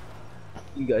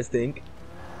 You guys think?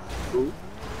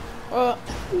 Well,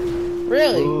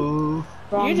 really? Ooh.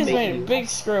 Wrong You just bait. made a big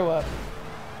screw up.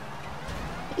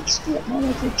 Big screw up. More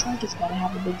like your trunk has gotta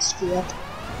have a big screw up.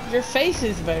 Your face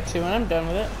is about to, and I'm done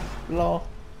with it. Lol.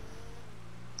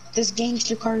 This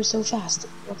gangster car is so fast.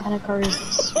 What kind of car is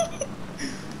this?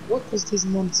 What is this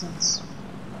nonsense?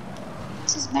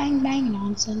 This is bang bang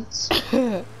nonsense.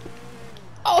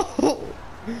 Oh!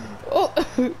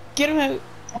 Oh! Get him out.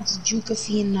 That's Juka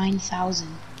Fiend 9000.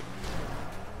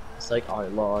 It's like, I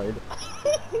lied.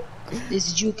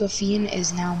 This Juka Fiend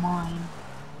is now mine.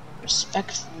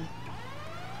 Respectfully.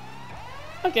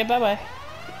 Okay, bye-bye.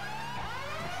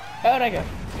 How'd I go?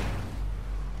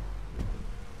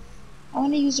 I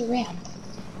wanna use a ramp.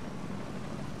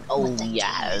 Oh What the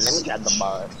yeah, let me grab the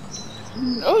bus.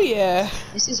 Oh yeah.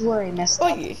 This is where I messed Oh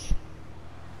up. yeah.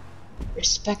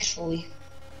 Respectfully.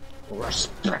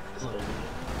 Respectfully.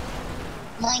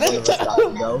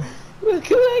 No. Look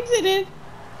who exited.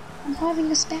 I'm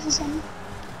having a spasm.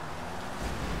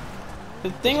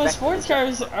 The thing with sports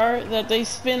cars are that they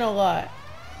spin a lot.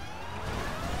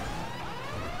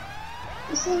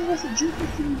 The thing with a Juka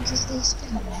Fiend is just they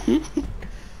spin a lot.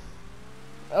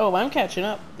 Oh, I'm catching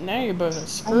up. Now you're both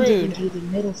I'm giving screwed. you the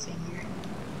middle finger.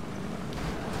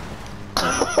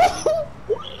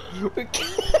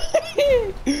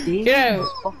 Damn, Get out.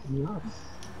 it's fucking nuts.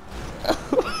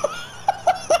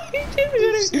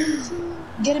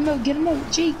 Get him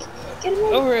out, Jake. Get him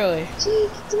out. Oh, really? Jake,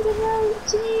 get him out,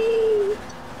 Jake.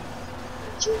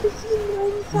 Jake is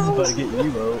feeling He's about to get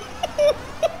you out.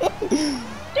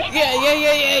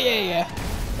 Yeah.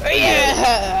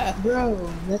 Yeah. Bro,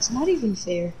 that's not even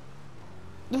fair.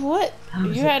 What? How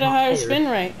is You it had a not higher fair? spin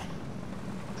rate.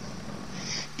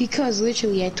 Because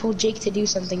literally, I told Jake to do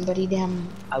something, but he damn.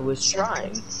 I was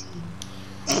trying.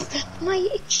 My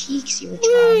cheeks, you were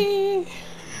trying. Whee!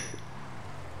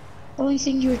 The only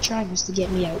thing you were trying was to get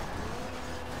me out.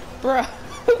 Bruh.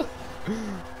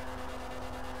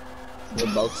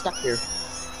 We're both stuck here.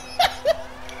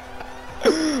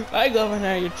 I love it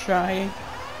how you're trying.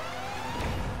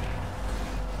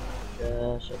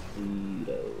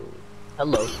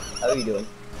 Hello, how are you doing?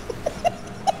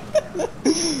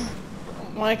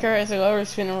 My car has a lower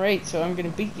spin rate, so I'm gonna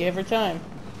beat you every time.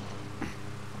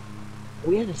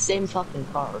 We have the same fucking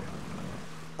car.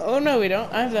 Oh no, we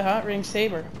don't. I have the Hot Ring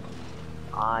Saber.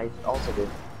 I also do.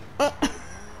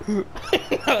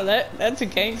 No, that's a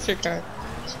gangster car.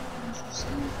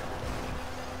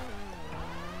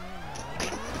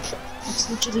 It's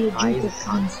literally a I Duke of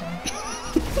concept.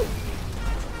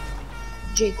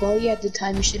 Jake, while you had the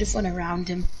time, you should have went around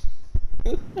him.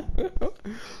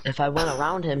 If I went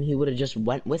around him, he would have just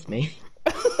went with me.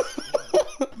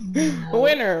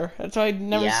 Winner. That's why he'd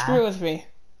never Yeah. screw with me.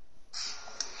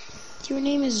 Your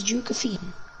name is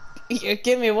Jukafine. You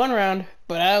give me one round,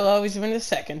 but I'll always win the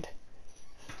second.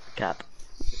 Cap.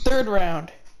 Third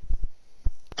round.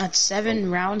 At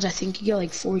 7 rounds, I think you get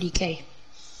like 40k.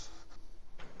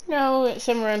 No, at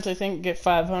some rounds I think get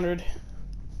 500.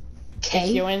 If you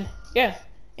K? win. Yeah,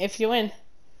 if you win.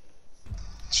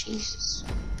 Jesus.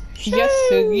 Yes,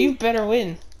 so you better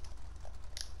win.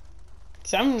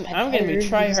 So I'm gonna be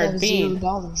tryhard bean.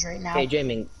 $0 right now. Hey,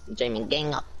 Jamie,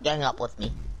 gang up with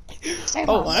me.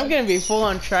 Oh, I'm gonna be full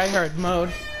on tryhard mode.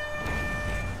 You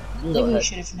can go Maybe we ahead.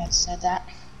 should have not said that.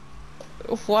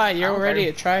 Why? You're I don't already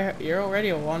a try. You're already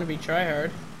a wannabe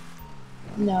tryhard.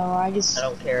 No, I just. I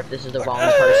don't care if this is the wrong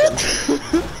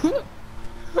person.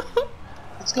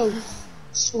 Let's go.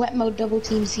 Sweat mode double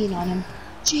team scene on him.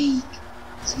 Jake!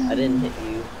 I didn't hit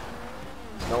you.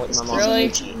 Don't let my mom.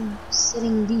 Really?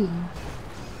 Sitting bean.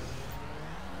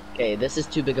 Okay, this is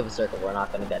too big of a circle. We're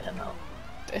not gonna get him out.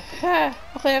 All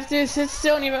I have to do is sit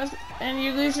still and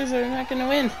you losers are not gonna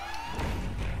win.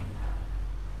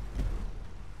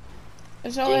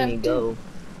 That's all I have Jamie, to do.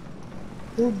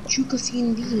 go. Go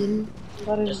Jukafine bean.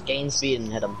 Just gain speed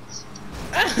and hit him.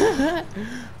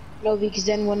 No, because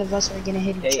then one of us are gonna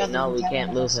hit each Okay, other. no, and we get can't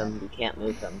one of move us him. We can't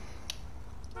move him.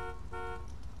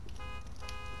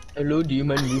 Hello, do you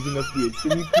mind moving up the edge for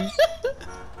me, please?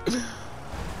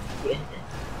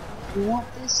 You want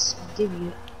this? I'll give you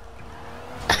it.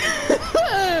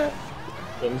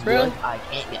 James, Really? like, I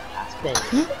can't get past Ben.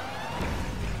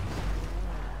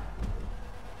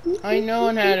 I know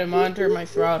how to monitor my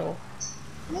throttle.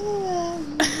 I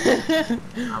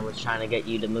was trying to get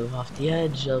you to move off the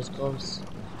edge. That was close.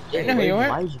 Jamie, know you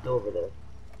weren't. why did you go over there?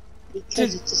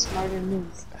 Because it's a smarter move.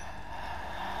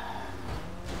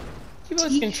 You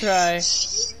both can try.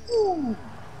 Ooh,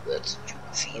 that's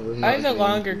Jukafine. I have a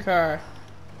longer car.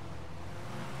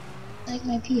 Like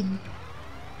my pin.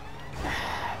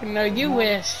 No, you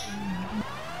wish.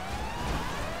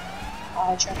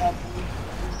 I tried to help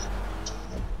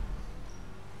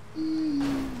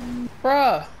him.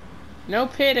 Bruh. No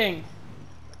pitting.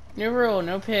 New rule,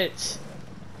 no pits.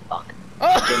 Fuck.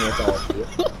 Jamie, it's Oh! all of you.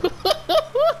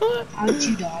 How'd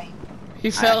you die? He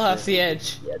fell off the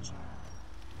edge. The edge.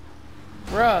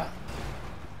 Bruh.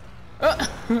 Oh.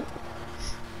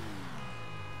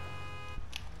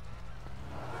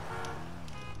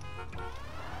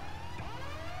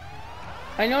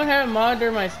 I know how to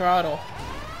monitor my throttle.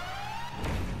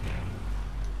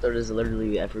 So does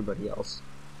literally everybody else.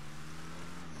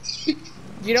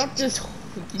 You don't just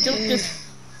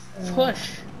push.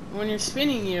 When you're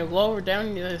spinning, you lower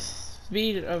down the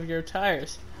speed of your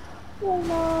tires.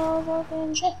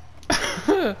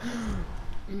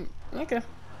 Okay.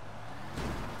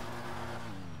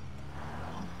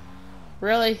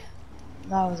 Really?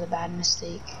 That was a bad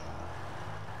mistake.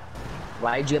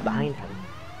 Why did you get behind him?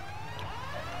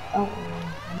 Oh,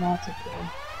 I'm not a pro.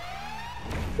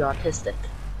 You're autistic.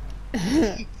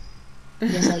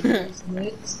 Just like those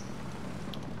words.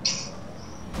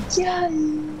 Yeah.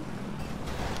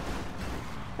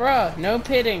 Bruh, no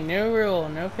pitting, no rule,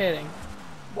 no pitting.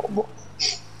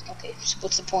 Okay, so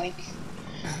what's the point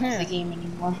of the game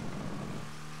anymore?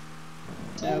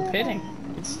 No pitting.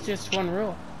 It's just one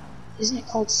rule. Isn't it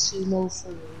called Sumo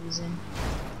for a reason?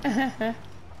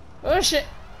 Oh shit!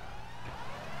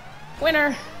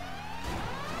 Winner!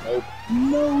 Nope.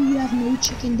 No, you have no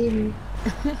chicken dinner.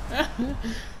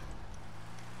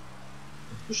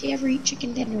 If you ever eat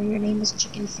chicken dinner, your name is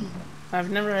Chicken Feet.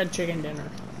 I've never had chicken dinner.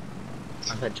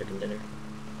 I've had chicken dinner.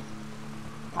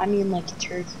 I mean like a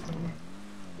turkey dinner.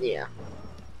 Yeah.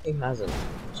 Who hasn't?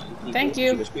 Thank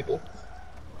you. Jewish people.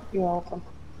 You're welcome.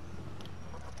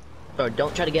 So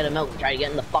don't try to get him out, try to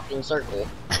get in the fucking circle.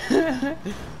 I'm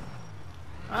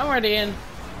already in.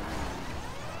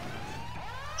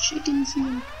 Chicken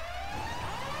Feet.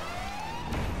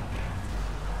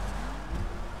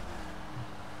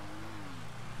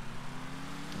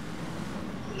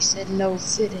 He said no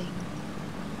fitting.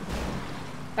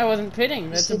 I wasn't pitting. He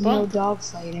That's a said no bump. dog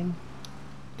fighting.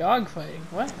 Dog fighting.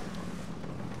 What?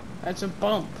 That's a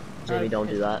bump. Jimmy, don't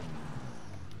do that.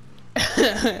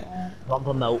 Bump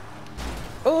him out.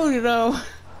 Oh no.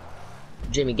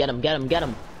 Jimmy, get him, get him, get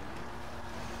him.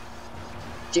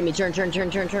 Jimmy, turn, turn,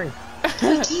 turn, turn, turn. I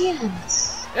can't.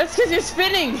 That's because you're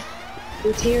spinning.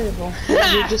 You're terrible.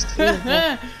 You're just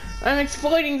terrible. I'm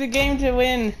exploiting the game to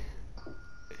win.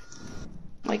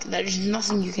 Like, there's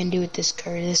nothing you can do with this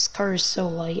car. This car is so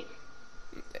light.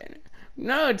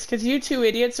 No, it's because you two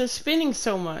idiots are spinning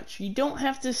so much. You don't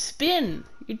have to spin.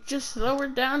 You just lower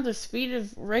down the speed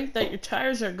of rate that your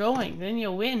tires are going. Then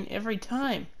you'll win every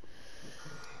time.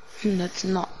 That's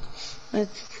not.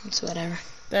 It's whatever.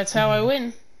 That's how I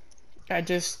win. I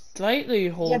just slightly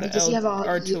hold Yeah, because you have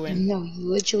R to win. No, you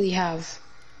literally have.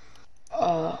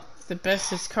 The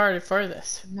bestest car to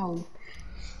furthest. No.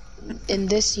 In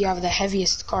this, you have the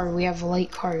heaviest car. We have light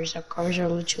cars. Our cars are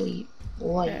literally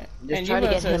light. Yeah. Just And try you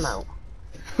to get also him out.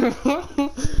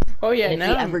 Oh yeah, And if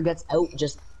now he ever gets out,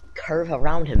 just curve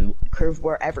around him. Curve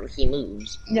wherever he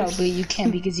moves. No, but you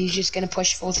can't because he's just gonna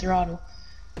push full throttle,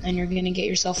 and you're gonna get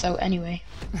yourself out anyway.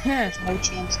 There's no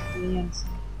chance of doing anything.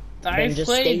 I've just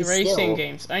played stay racing still.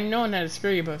 games. I know how to screw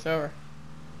you both over.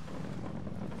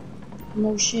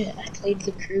 No shit. I played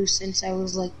the crew since I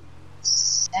was like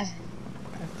 7.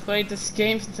 I've played this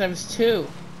game since I was 2.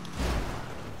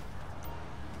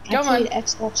 I Come on. played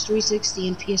Xbox 360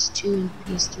 and PS2 and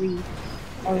PS3.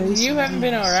 Or You racing haven't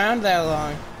been games. around that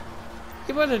long.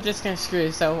 You both are just gonna screw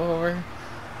yourself over.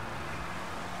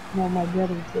 No, my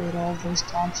brother played all those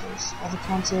consoles. All the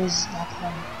consoles back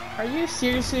then. Are you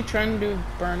seriously trying to do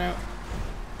a burnout?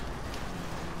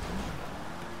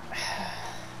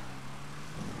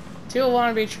 Too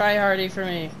wannabe try-hardy for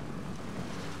me.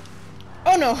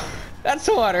 Oh no! That's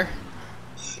the water!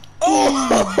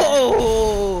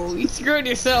 Oh! You screwed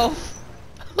yourself!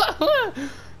 Your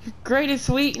greatest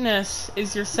weakness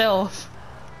is yourself.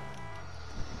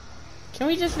 Can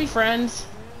we just be friends?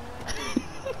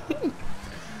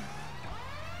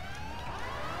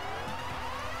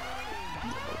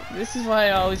 This is why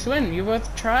I always win. You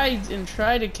both tried and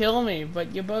tried to kill me,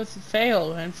 but you both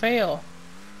fail and fail.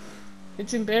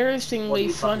 It's embarrassingly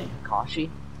funny. Kashi?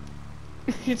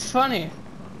 It's funny.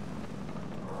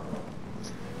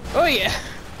 Oh yeah!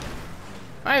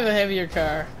 I have a heavier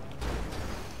car.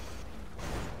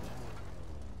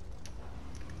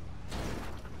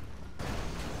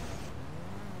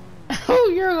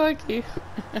 Oh, you're lucky.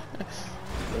 I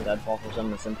think I'd fall for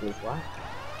something as simple as that.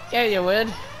 Yeah, you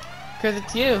would. Cause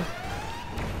it's you.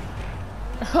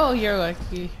 Oh, you're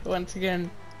lucky. Once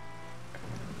again.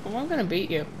 Well, I'm gonna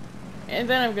beat you. And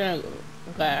then I'm gonna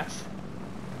laugh.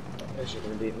 I guess you're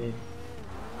gonna beat me.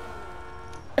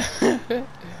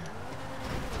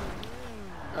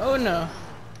 Oh no.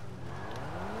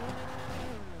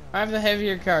 I have the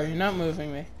heavier car, you're not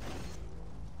moving me.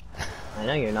 I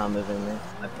know you're not moving me.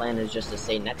 My plan is just to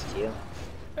stay next to you.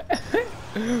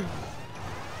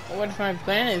 What if my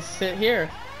plan is sit here?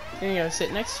 Then you gotta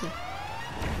sit next to me.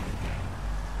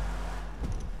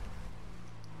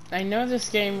 I know this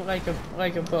game like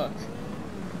a book.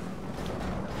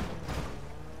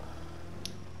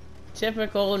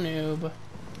 Typical noob.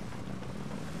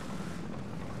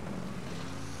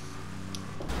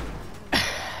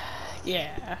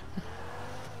 Yeah.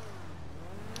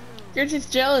 You're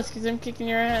just jealous because I'm kicking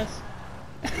your ass.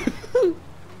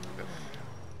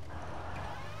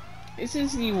 This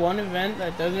is the one event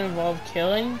that doesn't involve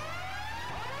killing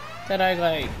that I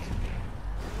like.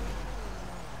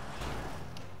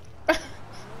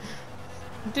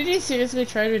 Did you seriously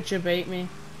try to debate me?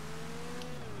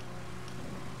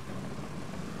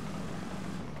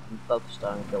 I'm focused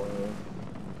on killing you.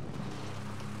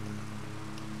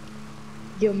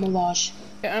 Yo, Malaj.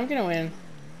 Yeah, I'm gonna win.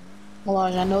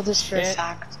 Malaj, I know this for a Shit.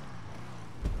 fact.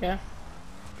 Yeah.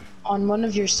 On one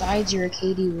of your sides, you're a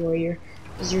KD warrior.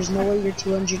 Cause there's no way you're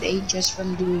 208 just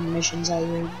from doing missions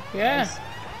already. Yeah.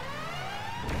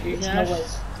 You There's can no ask,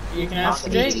 way. you can You're ask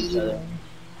not gonna Jake. beat You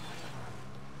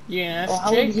you. can Well, ask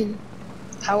how would Jake. he?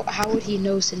 How would he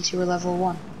know since you were level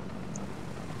 1?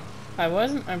 I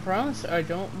wasn't, I promise. I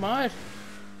don't mod.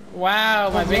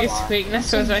 Wow, my Oh, biggest wow.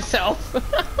 weakness was myself.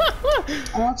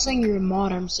 I'm not saying you're a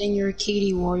mod. I'm saying you're a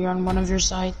KD warrior on one of your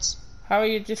sites. How about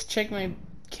you just check my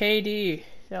KD?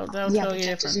 That'll Yeah, tell but you that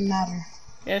different. doesn't matter.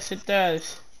 Yes, it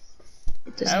does.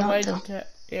 It does How not I though.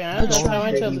 yeah, Good that's try. how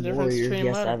I tell the KD difference warrior. between You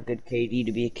have to letter. have good KD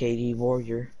to be a KD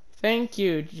warrior. Thank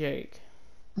you, Jake.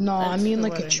 No, I That's mean for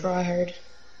like what a I mean. tryhard.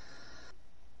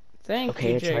 Thank Okay,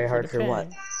 you, I try Jake, for hard for what?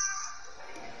 defending.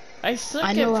 I suck I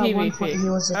at know at one point PvP. he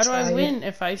was a How do I tryhard. win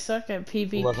if I suck at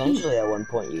PvP? Well, eventually at one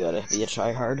point you gotta be a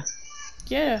tryhard.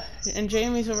 Yeah, and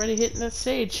Jamie's already hitting that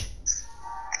stage.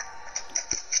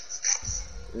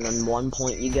 And then one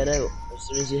point you get out. As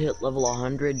soon as you hit level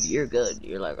 100, you're good.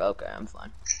 You're like, okay, I'm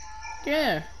fine.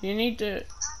 Yeah, you need to.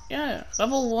 Yeah,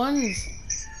 level 1's.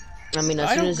 I mean, as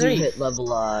I soon don't as you grief. hit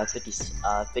level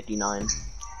 59.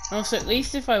 Also, at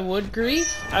least if I would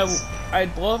grief,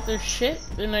 I'd blow up their shit,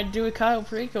 then I'd do a Kyle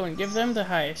Perico and give them the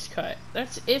highest cut.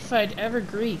 That's if I'd ever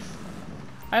grief.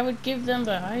 I would give them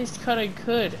the highest cut I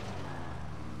could.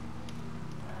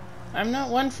 I'm not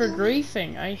one for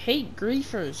griefing. I hate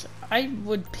griefers. I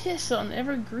would piss on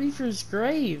every griefer's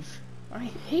grave. I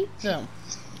hate them.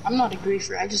 I'm not a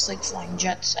griefer. I just like flying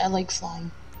jets. I like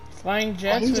flying. Flying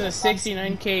jets Flying with a jets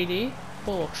 69 KD?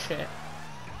 Bullshit.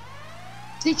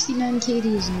 69 KD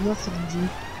is nothing, G.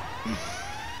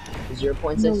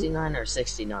 0.69 or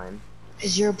 69?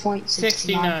 0.69.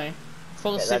 69.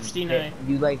 Full Okay, that's 69.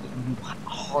 You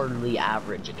hardly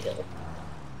average a kill.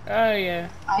 Oh yeah.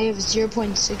 I have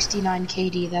 0.69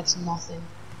 KD. That's nothing.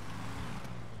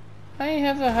 I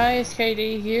have the highest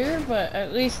KD here, but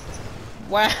at least...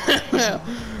 Wow. You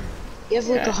have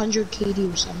like Yeah. 100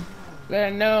 KD or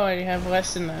something. No, I have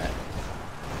less than that.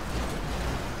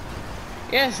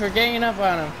 Yes, we're ganging up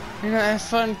on him. You're not have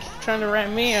fun trying to rat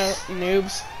me out,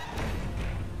 noobs.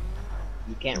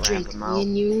 You can't ramp Drake, him me out.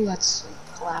 and you, let's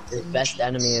clap His them best cheeks.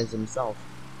 enemy is himself.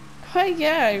 Oh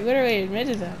yeah, I literally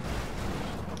admitted that.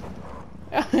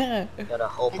 You gotta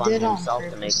hope I on did on himself to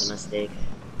make purpose. the mistake.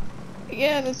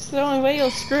 Yeah, that's the only way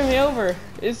you'll screw me over,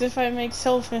 is if I make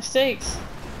self mistakes.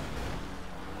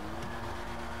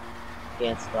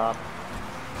 Can't stop.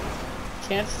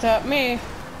 Can't stop me.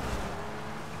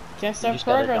 Can't You stop just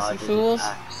gotta progress, dodge you his fools.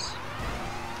 attacks.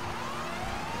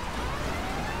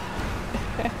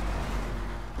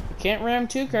 Can't ram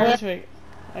 2 cars, but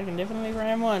I can definitely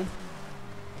ram 1.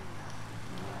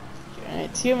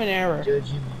 It's human error.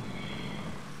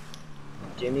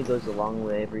 Jimmy goes a long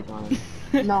way every time.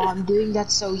 No, I'm doing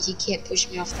that so he can't push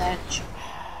me off the edge.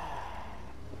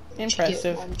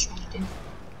 Impressive. Get what I'm trying to do.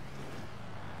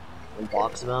 And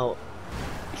blocks him out.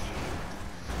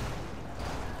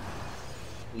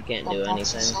 You can't do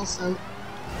Box anything. yourself out.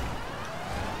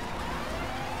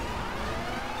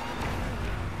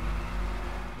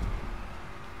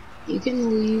 You can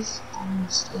leave. I'm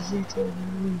still here till you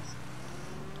leave.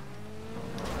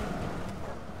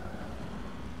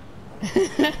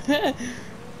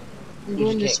 I'm You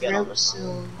going just this can't get on route the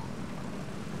so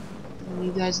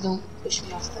you guys don't push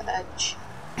me off the edge.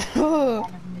 The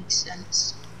Kind of makes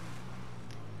sense.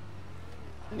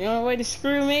 only way to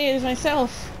screw me is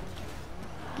myself.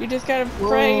 You just gotta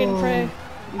pray and pray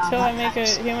until I make a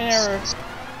human error.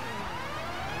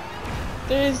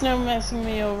 There is no messing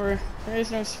me over. There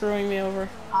is no screwing me over.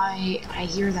 I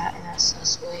hear that in a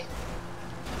sus way.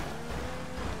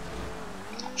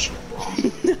 I'm not sure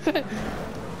why.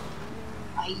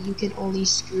 You can only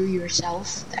screw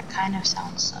yourself. That kind of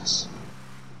sounds sus.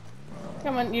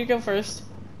 Come on, you go first.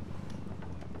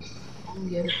 I'm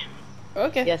good.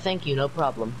 Okay. Yeah, thank you, no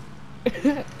problem.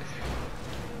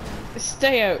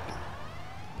 Stay out.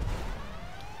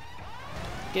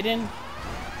 Get in.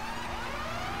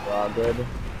 We're all good.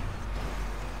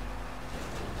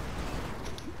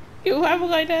 You have a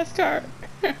light ass car.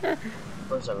 Of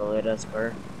course I relate us,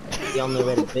 Spur. The only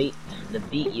way to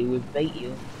beat you is bait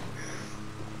you.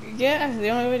 Yeah, the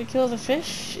only way to kill the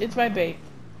fish is by bait.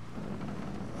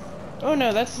 Oh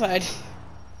no, that's side.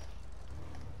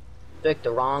 Picked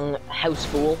the wrong house,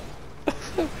 fool.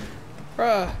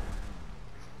 Bruh.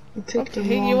 You picked the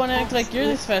Okay, wrong you wanna act path. like you're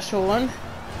the special one.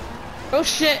 Oh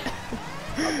shit!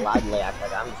 I'll gladly act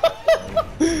like I'm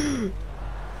the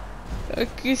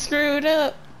Okay, you screwed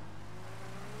up.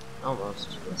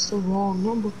 Almost. That's the wrong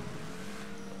number.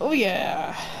 Oh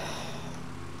yeah.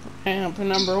 Ramp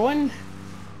number 1.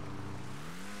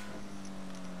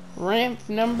 Ramp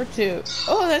number 2.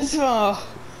 Oh, that's small.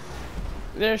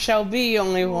 There shall be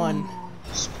only one.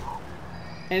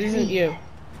 It isn't you.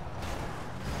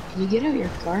 Can you get out your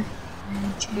car?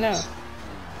 No.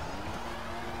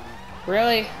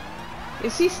 Really?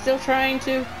 Is he still trying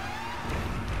to?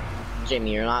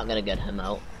 Jimmy, you're not gonna get him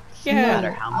out. No Yeah.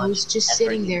 matter how much I was just effort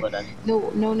sitting you there. put in.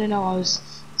 No. I was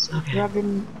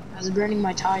rubbing. I was burning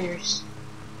my tires.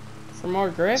 For more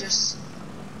grip? Just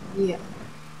yeah.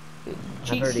 I've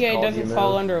already GTA called doesn't you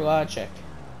fall now. under logic.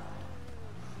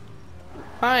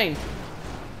 Fine.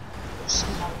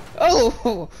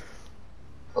 Oh!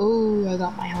 Oh, I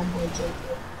got my homeboy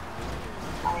Jacob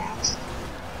by accident.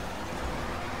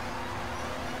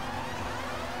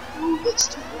 Oh, it's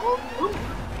the wrong one.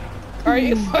 Are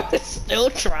you still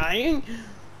trying?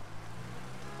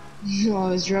 No, I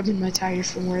was rubbing my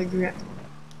tires for more grip.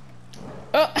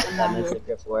 Oh! That makes the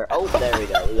grip work. Oh, there we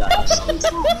go. We got it.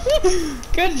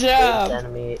 Good This job!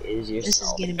 enemy is This is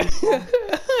yourself. gonna be fun.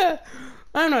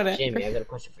 I'm not angry. Jamie, I got a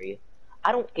question for you.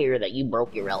 I don't care that you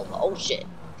broke your elbow. Oh shit.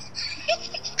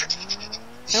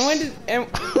 And when did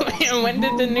and when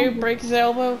did the noob break his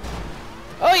elbow?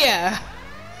 Oh yeah.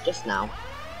 Just now.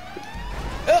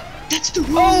 That's the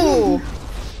wrong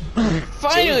Oh!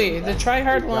 Finally, Jamie, the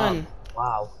tryhard good one. job.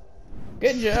 Wow.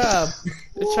 Good job.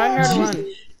 The tryhard one.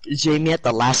 Jamie at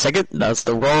the last second, that's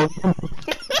the wrong.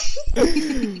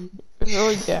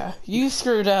 Oh yeah, you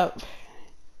screwed up.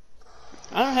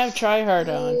 I don't have tryhard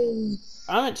on.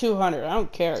 I'm at 200. I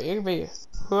don't care. You can be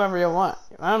whoever you want.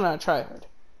 I'm not tryhard.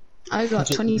 I got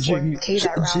 24k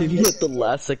that round. Jamie at the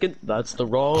last second, that's the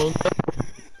wrong.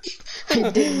 I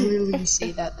didn't really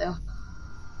say that though.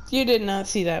 You did not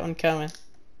see that one coming.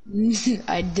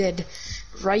 I did.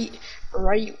 Right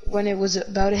when it was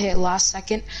about to hit last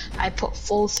second, I put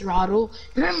full throttle.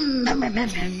 Terrible.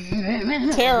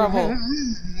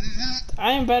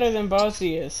 I am better than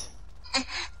Bossy is.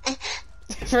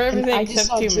 For And everything I just except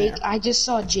saw two Jake. man. I just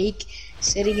saw Jake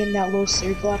sitting in that little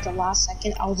circle at the last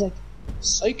second. I was like,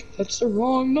 "Psych, that's the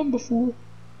wrong number fool."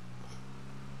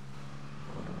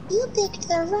 You picked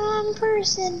the wrong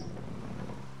person.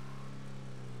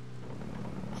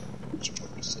 Which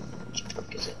park is it? Which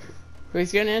park is it?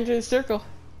 Who's gonna enter the circle?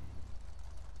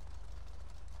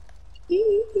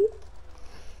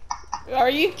 Are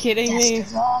you kidding me?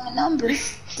 That's the wrong number.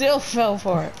 Still fell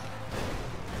for it.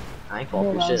 I ain't fall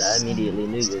for No, shit. I that's- immediately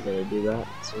knew you were gonna do that.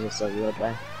 As soon as I saw you up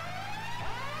there.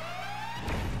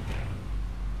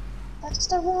 That's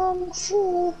the wrong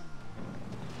fool.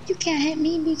 You can't hit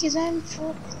me because I'm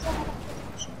full.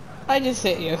 I just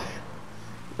hit you.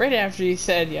 Right after you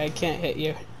said, yeah, I can't hit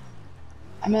you.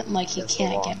 I meant like he That's the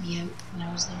can't law. get me out when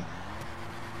I was there.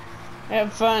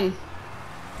 Have fun.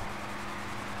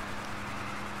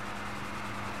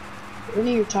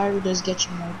 Burning your tire does get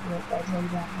you more grip, I'll tell you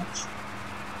that much.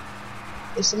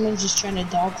 If someone's just trying to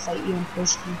dogfight you and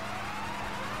push you.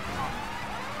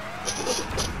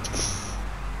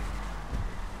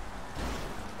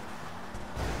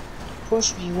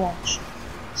 Push me, watch.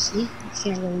 See? You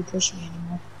can't really push me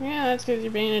anymore. Yeah, that's because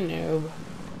you're being a noob.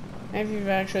 If you've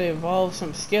actually evolved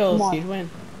some skills, Come on. you'd win.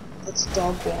 That's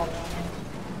dog water on him.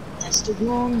 That's the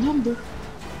wrong number.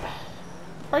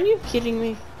 Are you kidding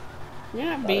me? You're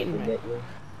not Thought I beating could me.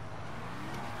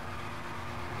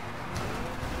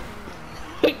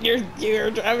 get you.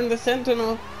 You're driving the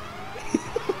Sentinel.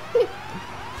 You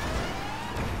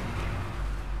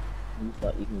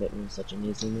thought you can get me in such an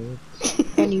easy move?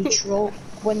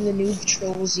 When the noob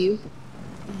trolls you.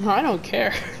 I don't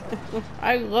care.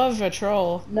 I love a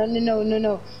troll.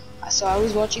 No. So I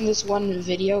was watching this one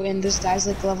video and this guy's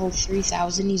like level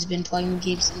 3000. He's been playing the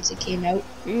game since it came out.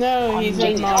 No, he's a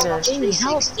Jamie, modder. Jamie,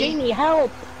 help! Jamie,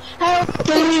 help! Help!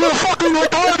 Jamie, you're fucking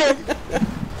retarded!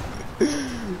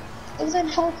 And then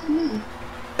help me.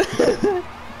 If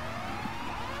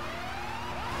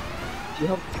you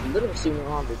helped a little sooner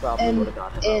on, we probably would have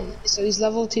got him And so he's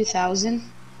level 2000.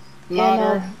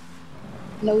 Modder. And,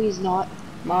 no, he's not.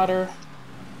 Modder.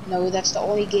 No, that's the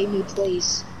only game he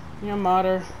plays. You're a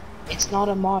modder. It's not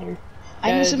a modder. I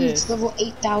Yeah, know it someone is. that's level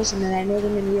 8000 and I know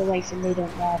them in real life and they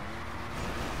don't mod.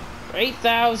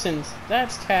 8,000.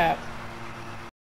 That's cap.